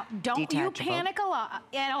is Now, don't you panic a lot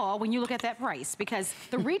at all when you look at that price, because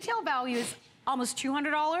the retail value is almost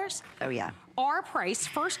 $200. Oh, yeah. Our price,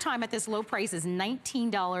 first time at this low price, is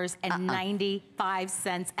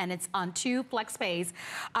 $19.95, and it's on 2 flex pays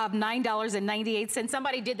of $9.98.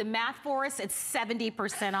 Somebody did the math for us. It's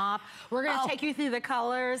 70% off. We're going to take you through the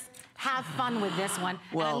colors. Have fun with this one.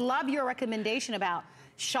 Well, and I love your recommendation about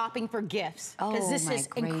shopping for gifts, because this is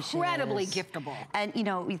incredibly giftable. And you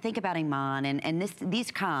know, we think about Iman, and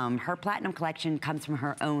her Platinum collection comes from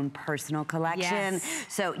her own personal collection. Yes.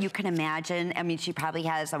 So you can imagine, I mean, she probably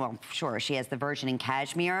has, well, sure, she has the version in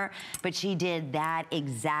cashmere, but she did that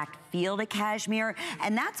exact feel to cashmere,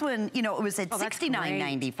 and that's when, you know, it was at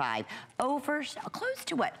 $69.95. Over, close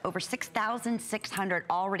to what? Over 6,600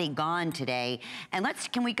 already gone today. And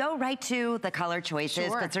can we go right to the color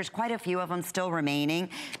choices? Because there's quite a few of them still remaining.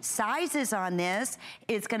 Sizes on this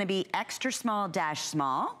is gonna be extra small dash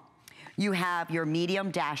small. You have your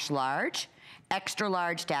medium dash large, extra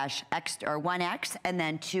large dash X or 1X, and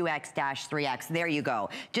then 2X dash 3X. There you go.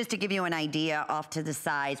 Just to give you an idea off to the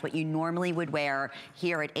size, what you normally would wear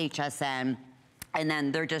here at HSN. And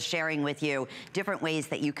then they're just sharing with you different ways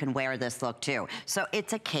that you can wear this look too. So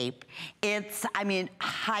it's a cape. It's, I mean,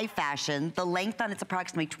 high fashion. The length on it's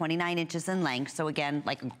approximately 29 inches in length. So again,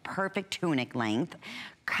 like a perfect tunic length.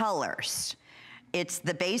 Colors. It's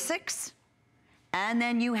the basics, and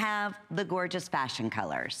then you have the gorgeous fashion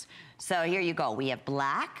colors. So here you go. We have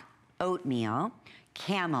black, oatmeal,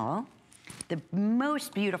 camel, the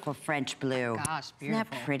most beautiful French blue. Oh gosh, beautiful.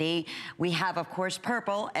 Isn't that pretty? We have, of course,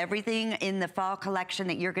 purple. Everything in the fall collection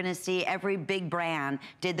that you're gonna see, every big brand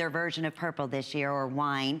did their version of purple this year, or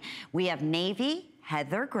wine. We have navy,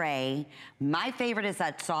 heather gray. My favorite is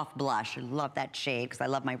that soft blush. I love that shade because I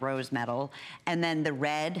love my rose metal. And then the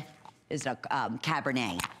red is a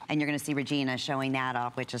Cabernet. And you're gonna see Regina showing that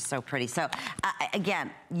off, which is so pretty. So again,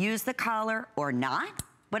 use the collar or not,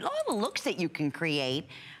 but all the looks that you can create.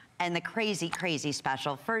 And the crazy, crazy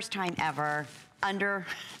special, first time ever, under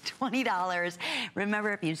 $20.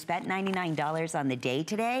 Remember, if you spent $99 on the day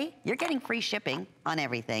today, you're getting free shipping on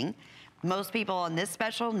everything. Most people on this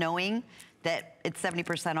special, knowing that it's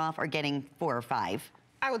 70% off, are getting 4 or 5.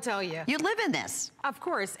 I will tell you. You live in this. Of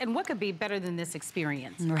course, and what could be better than this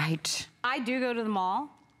experience? Right. I do go to the mall,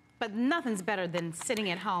 but nothing's better than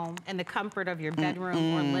sitting at home in the comfort of your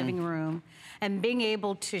bedroom or living room and being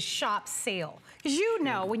able to shop sale. Because you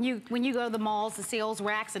know, when you go to the malls, the sales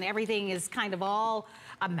racks and everything is kind of all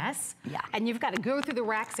a mess. Yeah. And you've got to go through the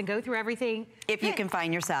racks and go through everything. If you can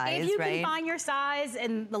find your size, right? If you can find your size,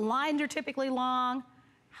 and the lines are typically long.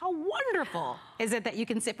 How wonderful is it that you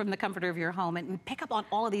can sit from the comfort of your home and pick up on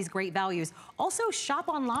all of these great values. Also, shop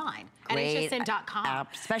online at hsn.com.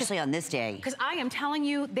 Especially on this day. Because I am telling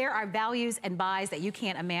you, there are values and buys that you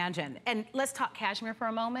can't imagine. And let's talk cashmere for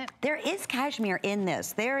a moment. There is cashmere in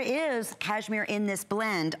this. There is cashmere in this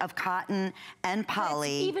blend of cotton and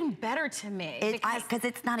poly. It's even better to me. Because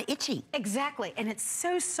it's not itchy. Exactly. And it's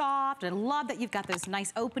so soft. I love that you've got those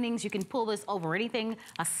nice openings. You can pull this over anything,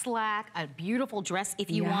 a slack, a beautiful dress if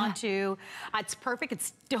you want to. It's perfect.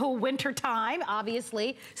 It's still winter time,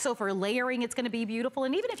 obviously. So for layering, it's going to be beautiful.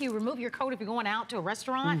 And even if you remove your coat, if you're going out to a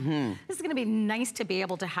restaurant, this is going to be nice to be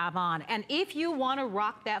able to have on. And if you want to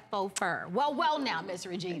rock that faux fur, well now, Miss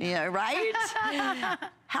Regina. Yeah, right?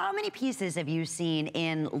 How many pieces have you seen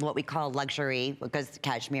in what we call luxury, because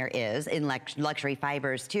cashmere is, in luxury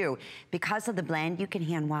fibers too? Because of the blend, you can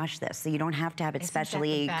hand wash this, so you don't have to have it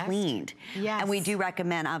specially cleaned. Yes. And we do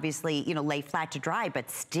recommend, obviously, you know, lay flat to dry, but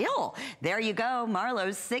still, there you go,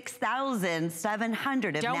 Marlo's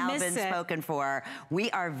 6,700 have now been spoken for.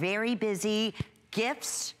 We are very busy.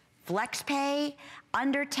 Gifts Flex pay,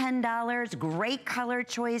 under $10, great color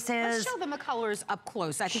choices. Let's show them the colors up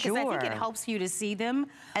close. I think it helps you to see them.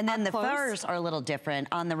 And then the furs are a little different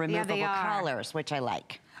on the removable collars, which I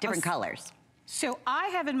like. Different colors. So I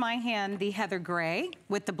have in my hand the heather gray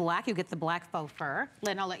with the black. You get the black faux fur.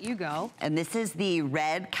 Lynn, I'll let you go. And this is the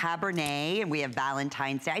red Cabernet, and we have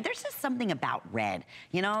Valentine's Day. There's just something about red,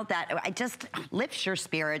 you know, that I just lifts your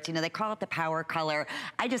spirits. You know, they call it the power color.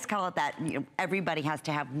 I just call it that, you know, everybody has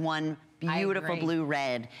to have one beautiful blue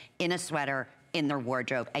red in a sweater in their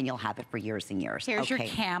wardrobe, and you'll have it for years and years. Here's your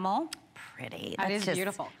camel. Pretty. That is just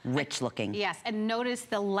beautiful. Rich looking. Yes, and notice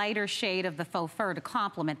the lighter shade of the faux fur to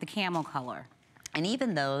complement the camel color. And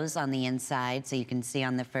even those on the inside, so you can see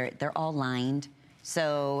on the fur, they're all lined.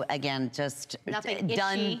 So again, just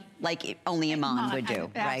done like only Iman would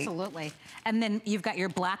do, right? Absolutely. And then you've got your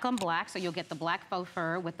black on black, so you'll get the black faux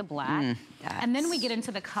fur with the black. And then we get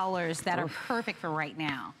into the colors that are perfect for right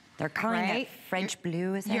now. They're calling it French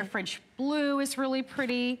blue, is it? Your French blue is really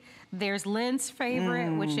pretty. There's Lynn's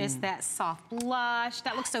favorite, which is that soft blush.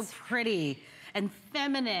 That looks so pretty and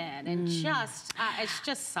feminine and just, it's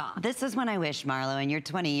just soft. This is when I wish, Marlo, in your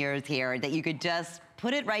 20 years here, that you could just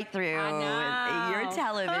put it right through your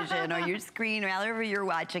television or your screen or however you're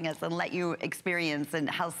watching us and let you experience and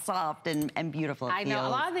how soft and beautiful it feels. I know, a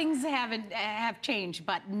lot of things have changed,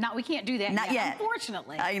 but we can't do that Not yet.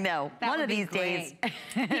 Unfortunately. I know. One of these days.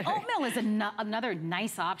 The oatmeal is another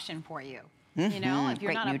nice option for you. You know, if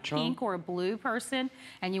you're not a pink or a blue person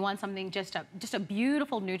and you want something just a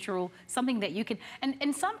beautiful neutral, something that you can, and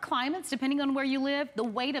in some climates, depending on where you live, the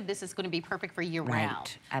weight of this is going to be perfect for year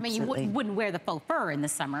round. I mean, you wouldn't wear the faux fur in the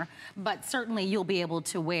summer, but certainly you'll be able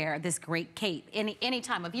to wear this great cape any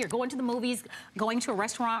time of year. Going to the movies, going to a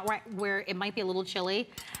restaurant where it might be a little chilly,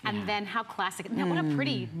 and then how classic. Now, what a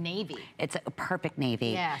pretty navy. It's a perfect navy.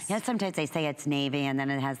 Yes. Yeah, sometimes they say it's navy and then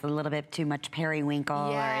it has a little bit too much periwinkle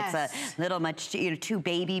or it's a little much, you know, too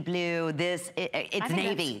baby blue. It's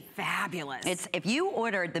navy. That's fabulous. It's, if you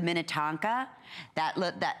ordered the Minnetonka,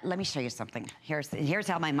 let me show you something. Here's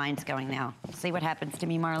how my mind's going now. See what happens to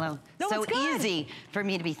me, Marlo? No, so easy for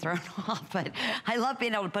me to be thrown off, but I love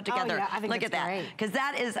being able to put together. I think look at that, because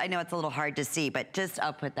that is, I know it's a little hard to see, but just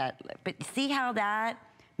I'll put that. But see how that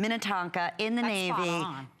Minnetonka in the navy,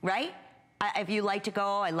 right? If you like to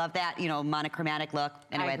go, I love that, you know, monochromatic look.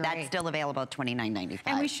 Anyway, that's still available at $29.95.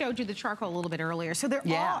 And we showed you the charcoal a little bit earlier. So they're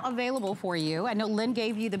all available for you. I know Lynn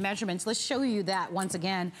gave you the measurements. Let's show you that once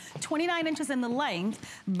again. 29 inches in the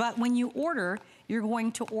length, but when you order, you're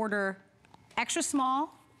going to order extra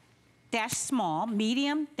small, dash small,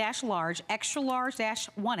 medium, dash large, extra large, dash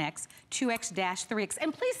 1X, 2X, dash 3X.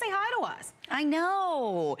 And please say hi to us. I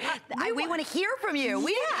know. We want to hear from you.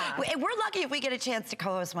 We're lucky if we get a chance to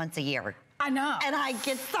co-host once a year. I know. And I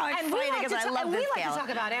get so excited because I love this we like to talk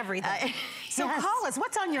about everything. So call us.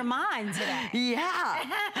 What's on your mind today? Yeah.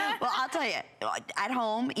 Well, I'll tell you, at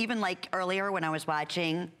home, even like earlier when I was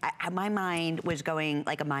watching, my mind was going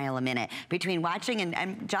like a mile a minute between watching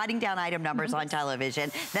and jotting down item numbers on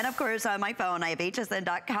television. Then, of course, on my phone, I have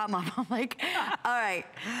hsn.com. I'm like, all right,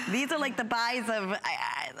 these are like the buys of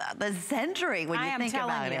the century when you think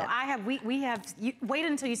about it. I am telling you, wait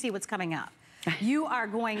until you see what's coming up. You are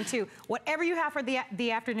going to, whatever you have for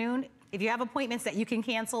the afternoon, if you have appointments that you can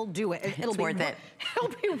cancel, do it. It'll be worth it. It'll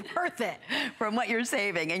be worth it. From what you're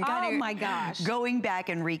saving. And kind of my gosh. Going back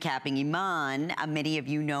and recapping, Iman, many of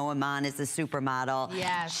you know Iman is a supermodel.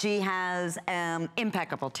 Yes. She has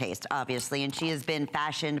impeccable taste, obviously, and she has been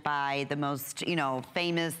fashioned by the most, you know,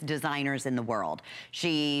 famous designers in the world.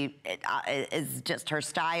 She is just, her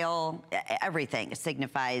style, everything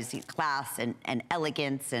signifies class and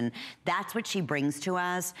elegance, and that's what she brings to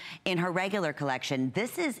us in her regular collection.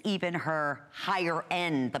 This is even her higher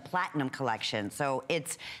end, the platinum collection. So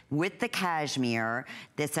it's with the cashmere.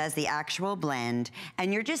 This has the actual blend,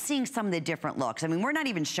 and you're just seeing some of the different looks. I mean, we're not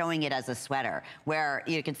even showing it as a sweater, where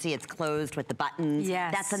you can see it's closed with the buttons.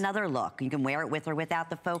 Yes. That's another look. You can wear it with or without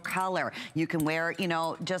the faux collar. You can wear, you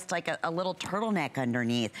know, just like a little turtleneck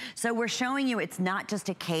underneath. So we're showing you it's not just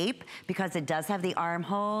a cape, because it does have the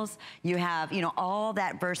armholes. You have, you know, all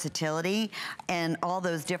that versatility and all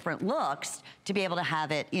those different looks to be able to have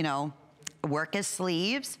it, you know, work as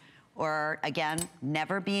sleeves, or again,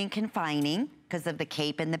 never being confining because of the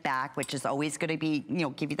cape in the back, which is always going to be, you know,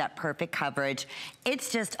 give you that perfect coverage.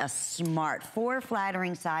 It's just a smart, 4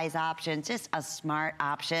 flattering size options, just a smart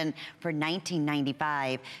option for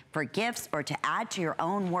 $19.95 for gifts or to add to your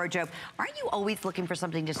own wardrobe. Aren't you always looking for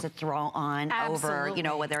something just to throw on over, you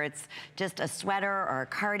know, whether it's just a sweater or a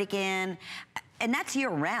cardigan? And that's year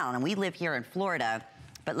round, and we live here in Florida.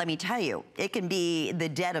 But let me tell you, it can be the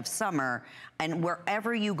dead of summer, and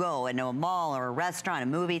wherever you go, into a mall or a restaurant, a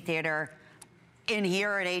movie theater, in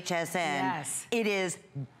here at HSN, it is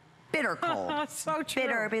bitter cold. So true.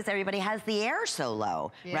 Bitter because everybody has the air so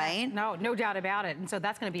low, right? No doubt about it. And so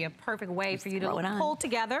that's going to be a perfect way for you to look pulled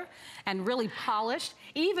together and really polished,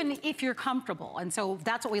 even if you're comfortable. And so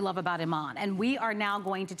that's what we love about Iman. And we are now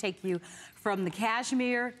going to take you from the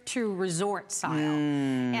cashmere to resort style.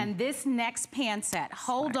 And this next pant set,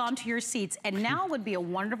 hold on to your seats. And now would be a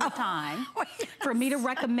wonderful time for me to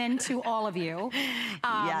recommend to all of you.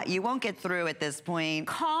 Yeah, you won't get through at this point.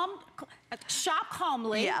 Shop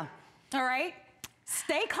calmly. Yeah. All right?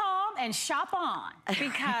 Stay calm and shop on.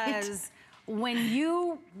 Because when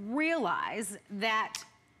you realize that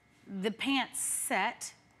the pants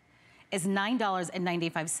set is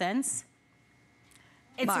 $9.95,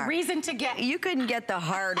 it's a reason to get. You couldn't get the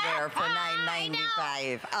hardware for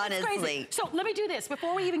 $9.95, honestly. So let me do this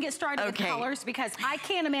before we even get started with colors, because I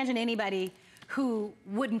can't imagine anybody who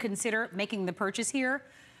wouldn't consider making the purchase here.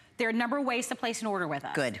 There are a number of ways to place an order with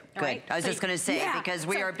us. Good. Right? I was just going to say, because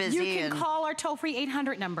we are busy. You can call our toll-free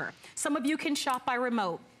 800 number. Some of you can shop by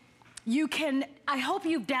remote. You can, I hope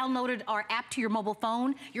you've downloaded our app to your mobile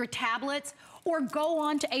phone, your tablets, or go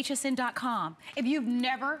on to hsn.com. If you've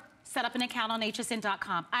never set up an account on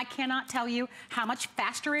hsn.com, I cannot tell you how much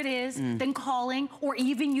faster it is than calling or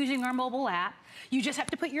even using our mobile app. You just have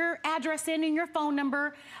to put your address in and your phone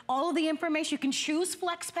number, all of the information. You can choose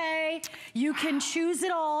FlexPay. You can choose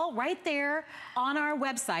it all right there on our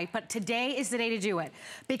website. But today is the day to do it,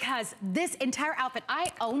 because this entire outfit,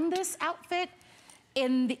 I own this outfit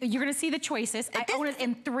in you're gonna see the choices. I own it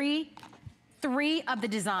in three of the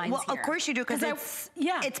designs here. Of course you do, because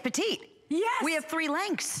it's petite. Yes. We have 3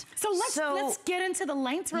 lengths. So let's get into the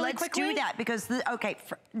lengths really quickly. Let's do that, because,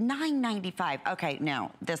 for $9.95. Okay,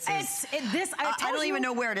 now, this is... I don't even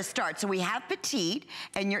know where to start. So we have petite,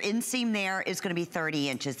 and your inseam there is gonna be 30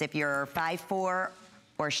 inches. If you're 5'4"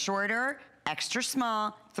 or shorter, extra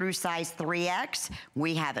small, through size 3X,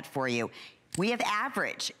 we have it for you. We have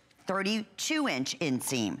average. 32-inch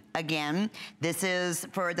inseam. Again, this is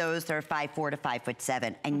for those that are 5'4" to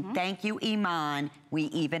 5'7". And thank you, Iman. We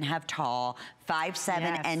even have tall,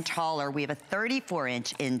 5'7" and taller. We have a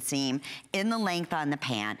 34-inch inseam in the length on the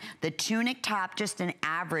pant. The tunic top, just an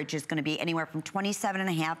average, is gonna be anywhere from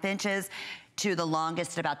 27.5 inches to the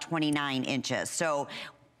longest about 29 inches. So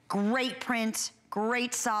great print,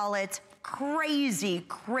 great solids, crazy.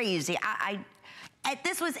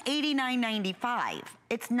 This was $89.95.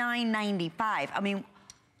 It's $9.95. I mean,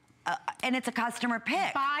 and it's a customer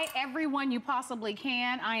pick. Buy everyone you possibly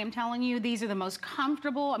can. I am telling you, these are the most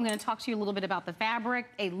comfortable. I'm going to talk to you a little bit about the fabric.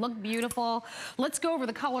 They look beautiful. Let's go over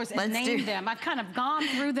the colors and name them. I've kind of gone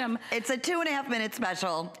through them. It's a 2.5-minute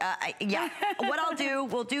special. Yeah. What I'll do,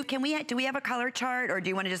 do we have a color chart, or do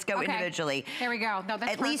you want to just go individually? There we go. No,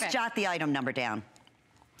 that's At least jot the item number down.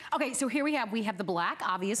 Okay, so here we have the black,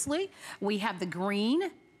 obviously. We have the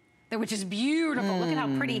green, which is beautiful. Look at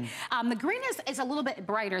how pretty. The green is a little bit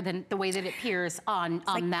brighter than the way that it appears on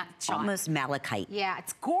that shot. Almost malachite. Yeah,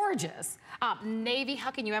 it's gorgeous. Navy,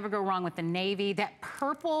 how can you ever go wrong with the navy? That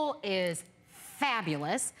purple is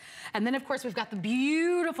fabulous. And then, of course, we've got the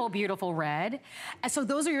beautiful, beautiful red. And so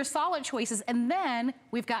those are your solid choices. And then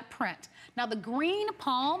we've got print. Now, the green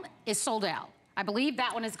palm is sold out. I believe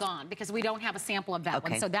that one is gone because we don't have a sample of that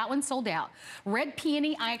one. So that one's sold out. Red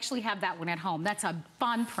peony, I actually have that one at home. That's a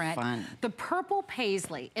fun print. The purple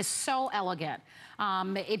paisley is so elegant.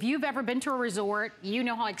 If you've ever been to a resort, you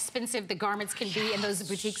know how expensive the garments can be in those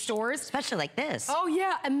boutique stores. Especially like this. Oh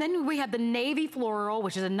yeah, and then we have the navy floral,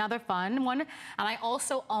 which is another fun one. And I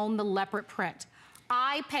also own the leopard print.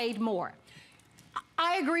 I paid more.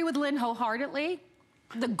 I agree with Lynn wholeheartedly.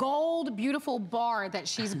 The gold, beautiful bar that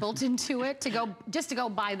she's built into it, just to go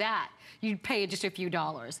buy that, you'd pay just a few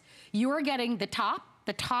dollars. You are getting the top,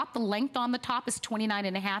 the length on the top is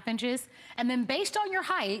 29.5 inches. And then based on your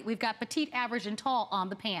height, we've got petite, average, and tall on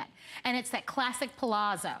the pant. And it's that classic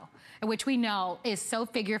palazzo, which we know is so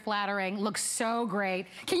figure flattering, looks so great.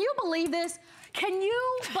 Can you believe this? Can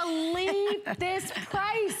you believe this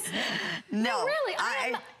price? No.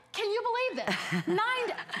 Really, can you believe this?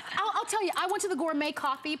 I'll tell you, I went to the gourmet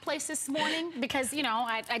coffee place this morning because, you know,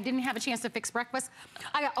 I didn't have a chance to fix breakfast.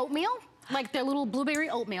 I got oatmeal, like their little blueberry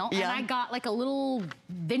oatmeal, and I got like a little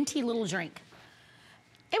venti little drink.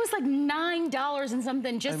 It was like $9 and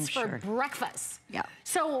something just for breakfast. Yeah.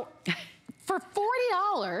 So for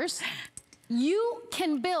 $40, you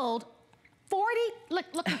can build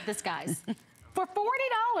look at this, guys. For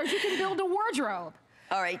 $40, you can build a wardrobe.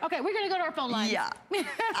 All right. Okay, we're gonna go to our phone lines. Yeah.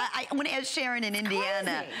 I want to ask Sharon in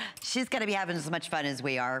Indiana. Crazy. She's got to be having as much fun as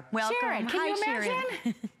we are. Welcome. Sharon, can you imagine?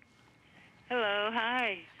 Sharon. Hello,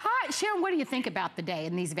 hi. Hi, Sharon, what do you think about the day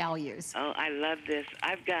and these values? Oh, I love this.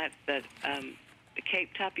 I've got the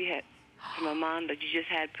cape top you had from Amon that you just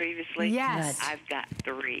had previously. Yes. I've got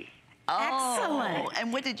 3. Oh, excellent.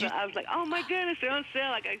 And what did you... So I was like, oh my goodness, they're on sale.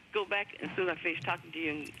 Like, I go back as soon as I finish talking to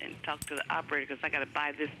you and talk to the operator because I got to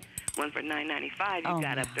buy this one for $9.95. You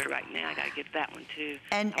got up there right now. I got to get that one too.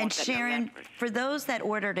 And Sharon, for those that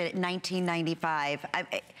ordered it at $19.95,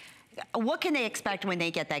 what can they expect when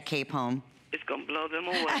they get that cape home? It's going to blow them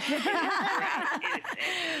away. I'm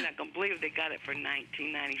not going to believe they got it for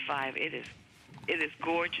 $19.95. It is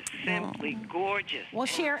gorgeous, simply gorgeous. Well,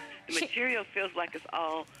 Sharon, the material feels like it's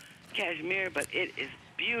all cashmere, but it is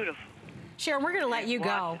beautiful. Sharon, we're going to let you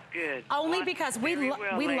go. Good. Only because we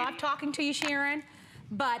love talking to you, Sharon.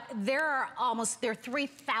 But there are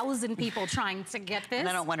 3,000 people trying to get this. And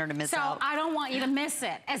I don't want her to miss out. So I don't want you to miss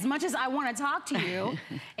it. As much as I want to talk to you,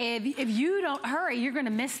 if you don't hurry, you're going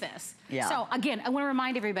to miss this. Yeah. So again, I want to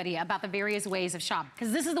remind everybody about the various ways of shopping,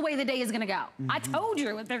 because this is the way the day is going to go. I told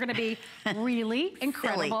you they're going to be really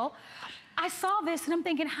incredible. I saw this and I'm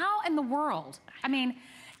thinking, how in the world? I mean,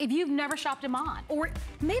 if you've never shopped them on, or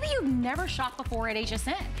maybe you've never shopped before at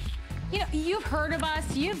HSN. You know, you've heard of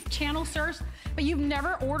us, you've channel searched, but you've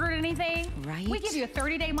never ordered anything. Right. We give you a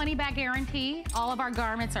 30-day money-back guarantee. All of our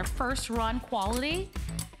garments are first-run quality.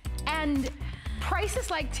 And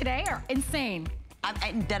prices like today are insane.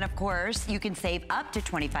 And then, of course, you can save up to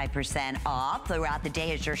 25% off throughout the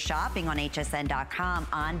day as you're shopping on hsn.com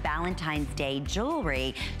on Valentine's Day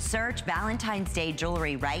jewelry. Search Valentine's Day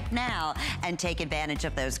jewelry right now and take advantage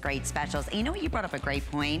of those great specials. And you know what? You brought up a great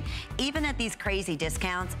point. Even at these crazy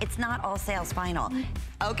discounts, it's not all sales final.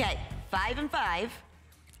 Okay, 5 and 5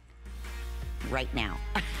 right now.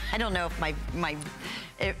 I don't know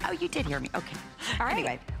if oh, you did hear me. Okay. All right.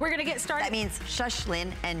 Anyway, we're going to get started. That means shush,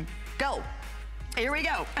 Lynn, and go. Here we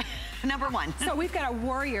go. Number 1. So we've got a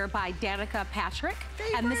Warrior by Danica Patrick.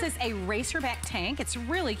 And this is a racerback tank. It's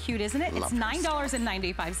really cute, isn't it? It's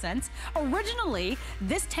 $9.95. Originally,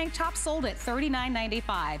 this tank top sold at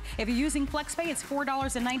 $39.95. If you're using FlexPay, it's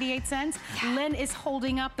 $4.98. Yeah. Lynn is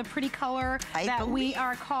holding up the pretty color that we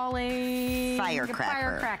are calling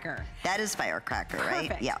Firecracker. Firecracker. That is Firecracker, right?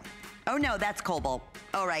 Perfect. Yeah. Oh no, that's Cobalt.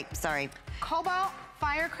 Oh right, sorry. Cobalt,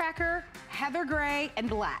 Firecracker, Heather Gray, and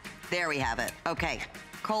Black. There we have it. Okay,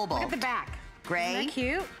 Cobalt. Look at the back. Gray. Isn't that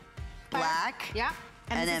cute? Black. Yep.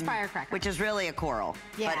 And this is Firecracker. Which is really a coral.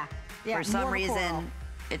 Yeah. But for some reason,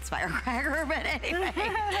 it's Firecracker, but anyway.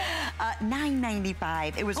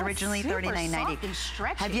 $9.95. It was originally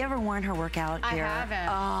 $39.90. Have you ever worn her workout gear? I haven't.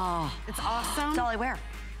 Oh. It's awesome. It's all I wear.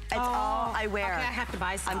 It's all I wear. Okay, I have to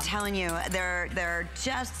buy some. I'm telling you, they're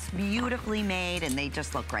just beautifully made and they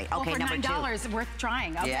just look great. Okay, well, for number $9, 2. worth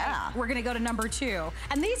trying. Okay. Yeah. We're gonna go to number 2.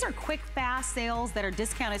 And these are quick, fast sales that are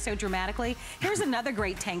discounted so dramatically. Here's another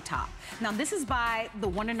great tank top. Now this is by the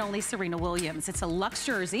one and only Serena Williams. It's a luxe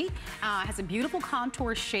jersey. Has a beautiful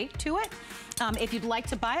contour shape to it. If you'd like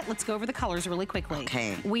to buy it, let's go over the colors really quickly.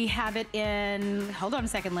 Okay. We have it in, hold on a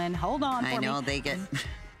second, Lynn. Hold on for me. I know, they get...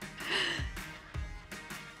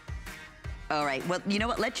 All right, well, you know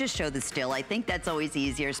what? Let's just show the still. I think that's always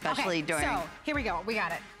easier, especially during... So, here we go. We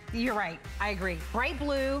got it. You're right. I agree. Bright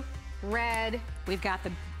blue, red. We've got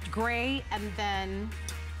the gray, and then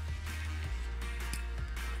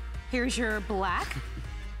here's your black.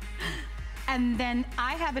 And then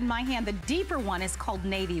I have in my hand, the deeper one is called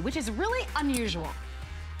navy, which is really unusual.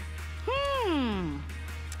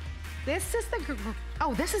 This is the,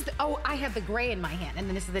 I have the gray in my hand, and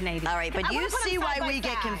then this is the navy. All right, but you see why we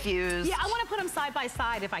get confused. Yeah, I want to put them side by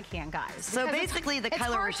side if I can, guys. So basically the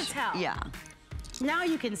color it's hard to tell. Yeah. Now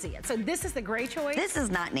you can see it. So this is the gray choice. This is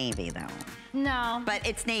not navy, though. No. But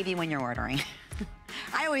it's navy when you're ordering.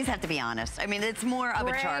 I always have to be honest. I mean, it's more of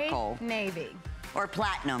a charcoal. Navy. Or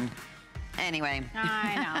platinum. Anyway.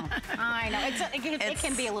 I know. It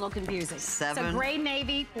can be a little confusing. So gray,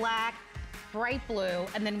 navy, black, bright blue,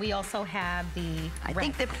 and then we also have the I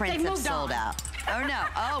think the prints have sold out. Oh no,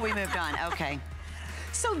 oh, we moved on, okay.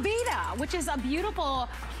 So Vita, which is a beautiful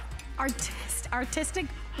artistic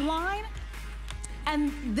line,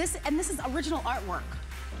 and this is original artwork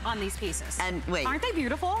on these pieces. And wait. Aren't they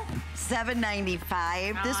beautiful?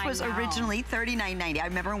 $7.95. This was originally $39.90. I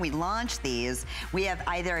remember when we launched these, we have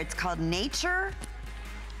either, it's called Nature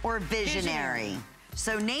or Visionary.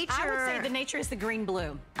 So Nature... I would say the Nature is the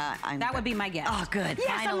green-blue. That would be my guess. Oh, good.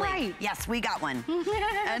 Yes, finally. I'm right. Yes, we got one.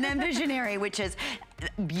 And then Visionary, which is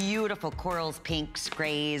beautiful corals, pinks,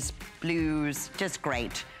 grays, blues, just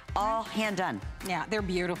great. All hand done. Yeah, they're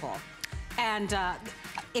beautiful. And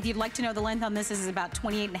if you'd like to know the length on this is about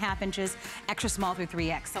 28.5 inches, extra small through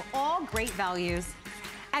 3X. So all great values.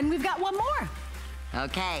 And we've got one more.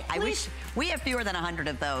 Okay, I wish we have fewer than 100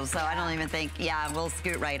 of those, so I don't even think, yeah, we'll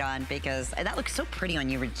scoot right on because that looks so pretty on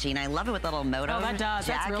you, Regina. I love it with the little moto that does.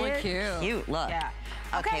 jacket. That's really cute. Cute, look. Yeah.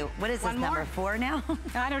 Okay, what is this, number 4 now?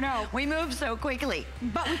 I don't know. We moved so quickly.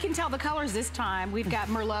 But we can tell the colors this time. We've got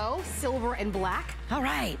Merlot, silver, and black. All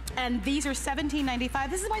right. And these are $17.95.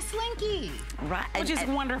 This is my Slinky. Right. Which is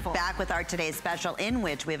wonderful. Back with our today's special, in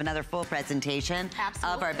which we have another full presentation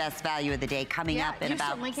of our best value of the day coming up in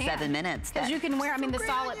about 7 minutes. Because you can wear, I mean, the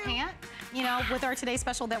solid pant, you know, with our today's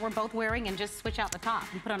special that we're both wearing, and just switch out the top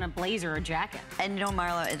and put on a blazer or jacket. And you know,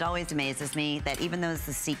 Marlo, it always amazes me that even though it's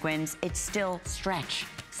the sequins, it's still stretch.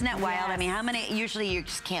 Isn't that wild? I mean, how many, usually you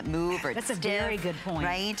just can't move or it's That's a very good point.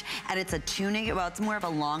 Right? And it's a tunic, well, it's more of a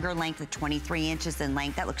longer length of 23 inches in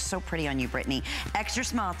length. That looks so pretty on you, Brittany. Extra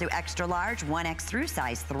small through extra large, 1X through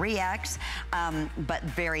size 3X, but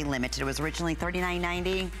very limited. It was originally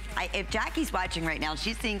 $39.90. If Jackie's watching right now,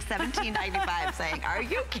 she's seeing $17.95 saying, are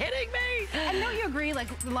you kidding me? And don't you agree, like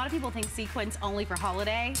a lot of people think sequins only for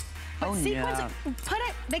holiday? But sequins, put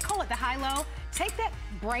it, they call it the high-low. Take that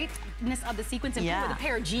brightness of the sequins and put it with a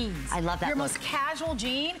pair of jeans. I love that Your look. most casual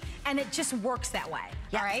jean, and it just works that way,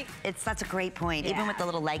 all right? That's a great point. Even with the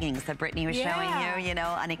little leggings that Brittany was showing you, you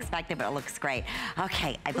know, unexpected, but it looks great.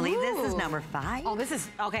 Okay, I believe this is number 5. Oh, this is,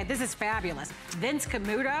 okay, this is fabulous. Vince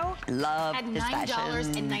Camuto. Love at his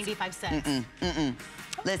 $9.95.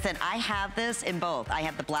 Listen, I have this in both. I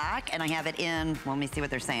have the black and I have it in, well, let me see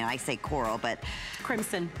what they're saying. I say coral, but...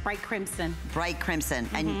 Crimson, bright crimson. Bright crimson.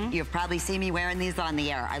 And you've probably seen me wearing these on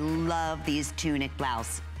the air. I love these tunic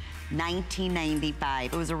blouse. $19.95.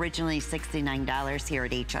 It was originally $69 here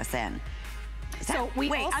at HSN. So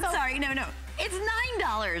wait, I'm sorry, no. It's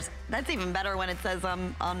 $9. That's even better when it says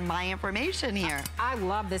on my information here. I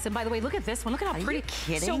love this. And by the way, look at this one. Look at how pretty. Are you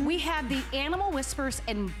kidding? So we have the Animal Whispers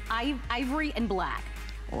in ivory and black.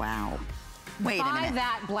 Wow. Wait a minute. Buy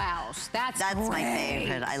that blouse. That's my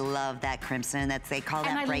favorite. I love that crimson. They call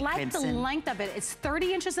that bright crimson. And I like the length of it. It's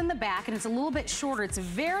 30 inches in the back and it's a little bit shorter. It's a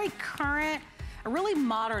very current, a really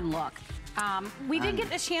modern look. We didn't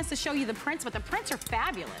get a chance to show you the prints, but the prints are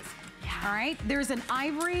fabulous. Yeah. All right. There's an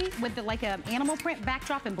ivory with like an animal print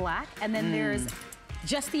backdrop in black, and then there's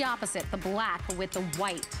just the opposite, the black with the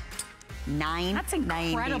white.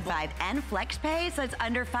 $9.95 and flex pay, so it's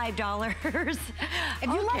under $5. If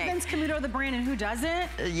you love Vince Camuto, the brand, and who doesn't?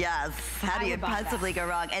 Yes. How do you possibly go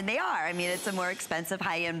wrong? And they are. I mean, it's a more expensive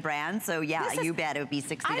high-end brand, so yeah, you bet it would be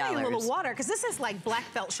 $60. I need a little water because this is like black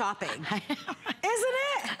belt shopping, isn't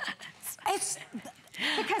it? It's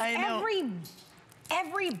because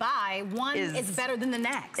every buy, one is better than the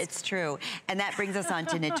next. It's true. And that brings us on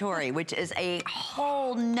to Natori, which is a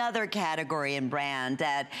whole nother category and brand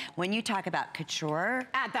that when you talk about couture.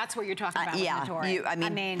 That's what you're talking about with Natori. I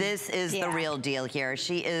mean, this is the real deal here.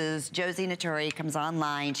 She is Josie Natori, comes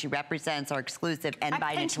online. She represents our exclusive and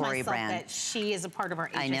by Natori brand. That she is a part of our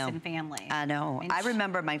HSN family. I know. I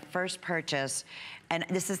remember my first purchase, and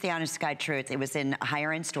this is the honest to God truth. It was in a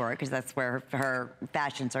higher end store because that's where her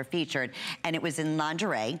fashions are featured. And it was in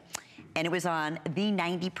lingerie. And it was on the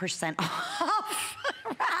 90% off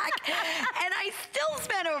rack. And I still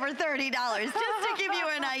spent over $30 just to give you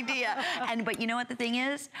an idea. But you know what the thing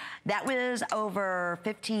is? That was over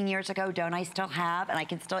 15 years ago. Don't I still have? And I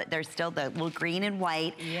can still, there's still the little green and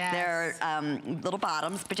white. Yes. They're little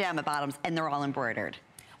bottoms, pajama bottoms, and they're all embroidered.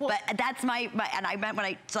 Well, but that's my, and I meant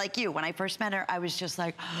it's like you, when I first met her, I was just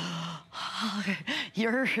like,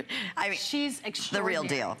 she's the real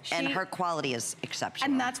deal. And her quality is exceptional.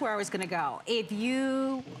 And that's where I was gonna go. If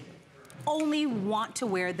you only want to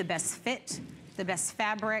wear the best fit, the best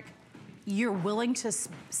fabric, you're willing to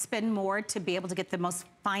spend more to be able to get the most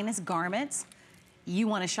finest garments, you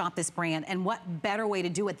want to shop this brand. And what better way to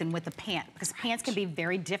do it than with the pant? Because pants can be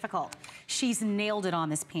very difficult. She's nailed it on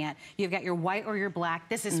this pant. You've got your white or your black.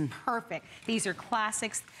 This is perfect. These are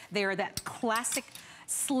classics. They're that classic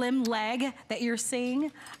slim leg that you're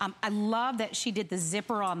seeing. I love that she did the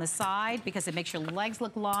zipper on the side because it makes your legs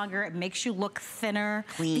look longer. It makes you look thinner.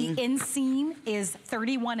 Clean. The inseam is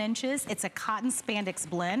 31 inches. It's a cotton spandex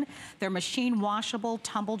blend. They're machine washable,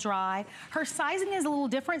 tumble dry. Her sizing is a little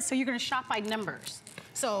different, so you're gonna shop by numbers.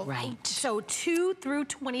 So, so 2 through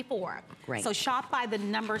 24. Great. So shop by the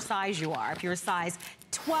number size you are. If you're a size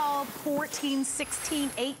 12, 14, 16,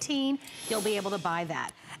 18, you'll be able to buy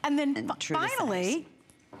that. And then finally,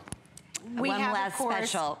 we one have, last of course,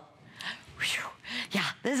 special. Yeah,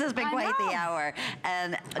 this has been quite the hour.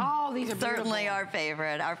 And these are certainly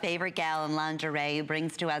beautiful. our favorite gal in lingerie who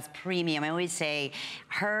brings to us premium. I always say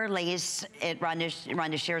her lace,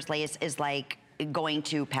 Rhonda Shear's lace is like going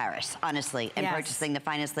to Paris, honestly, and purchasing the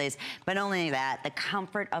finest lace. But not only that, the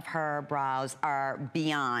comfort of her bras are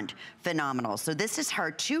beyond phenomenal. So this is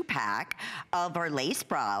her 2-pack of our lace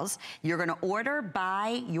bras. You're gonna order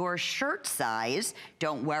by your shirt size.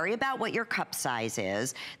 Don't worry about what your cup size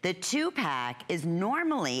is. The 2-pack is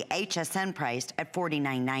normally HSN priced at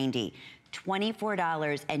 $49.90.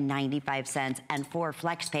 $24.95, and 4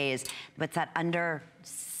 flex pays. What's that, under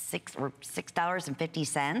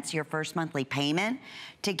 $6.50, your first monthly payment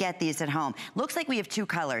to get these at home. Looks like we have 2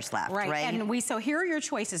 colors left, right? And so here are your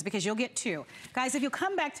choices because you'll get 2. Guys, if you'll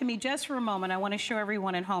come back to me just for a moment, I want to show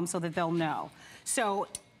everyone at home so that they'll know. So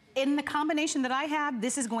in the combination that I have,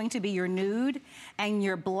 this is going to be your nude and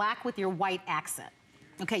your black with your white accent.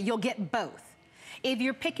 Okay, you'll get both. If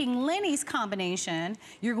you're picking Lenny's combination,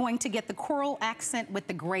 you're going to get the coral accent with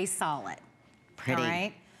the gray solid. Pretty. All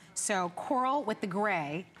right? So coral with the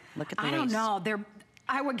gray. Look at the I don't know.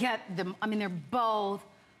 I would get them. I mean, they're both.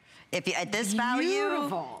 If you, at this value,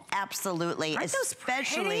 absolutely. Aren't those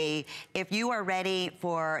especially if you are ready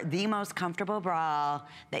for the most comfortable bra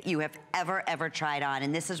that you have ever tried on.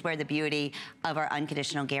 And this is where the beauty of our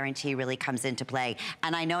unconditional guarantee really comes into play.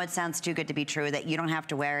 And I know it sounds too good to be true that you don't have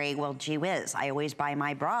to worry, well, gee whiz, I always buy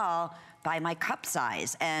my bra by my cup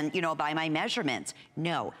size and, you know, by my measurements.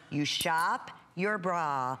 No, you shop your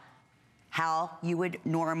bra how you would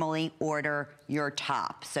normally order your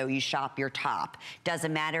top. So you shop your top.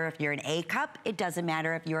 Doesn't matter if you're an A cup, it doesn't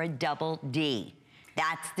matter if you're a double D.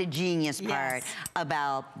 That's the genius part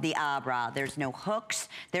about the bra. There's no hooks,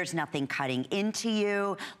 there's nothing cutting into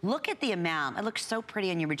you. Look at the amount, it looks so pretty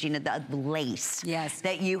on you, Regina, the lace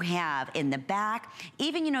that you have in the back.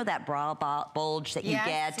 Even, you know, that bra bulge that you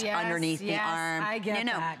get underneath the arm. I get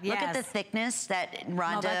that. Look at the thickness that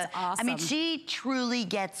Rhonda, that's awesome. I mean, she truly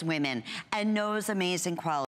gets women and knows amazing quality.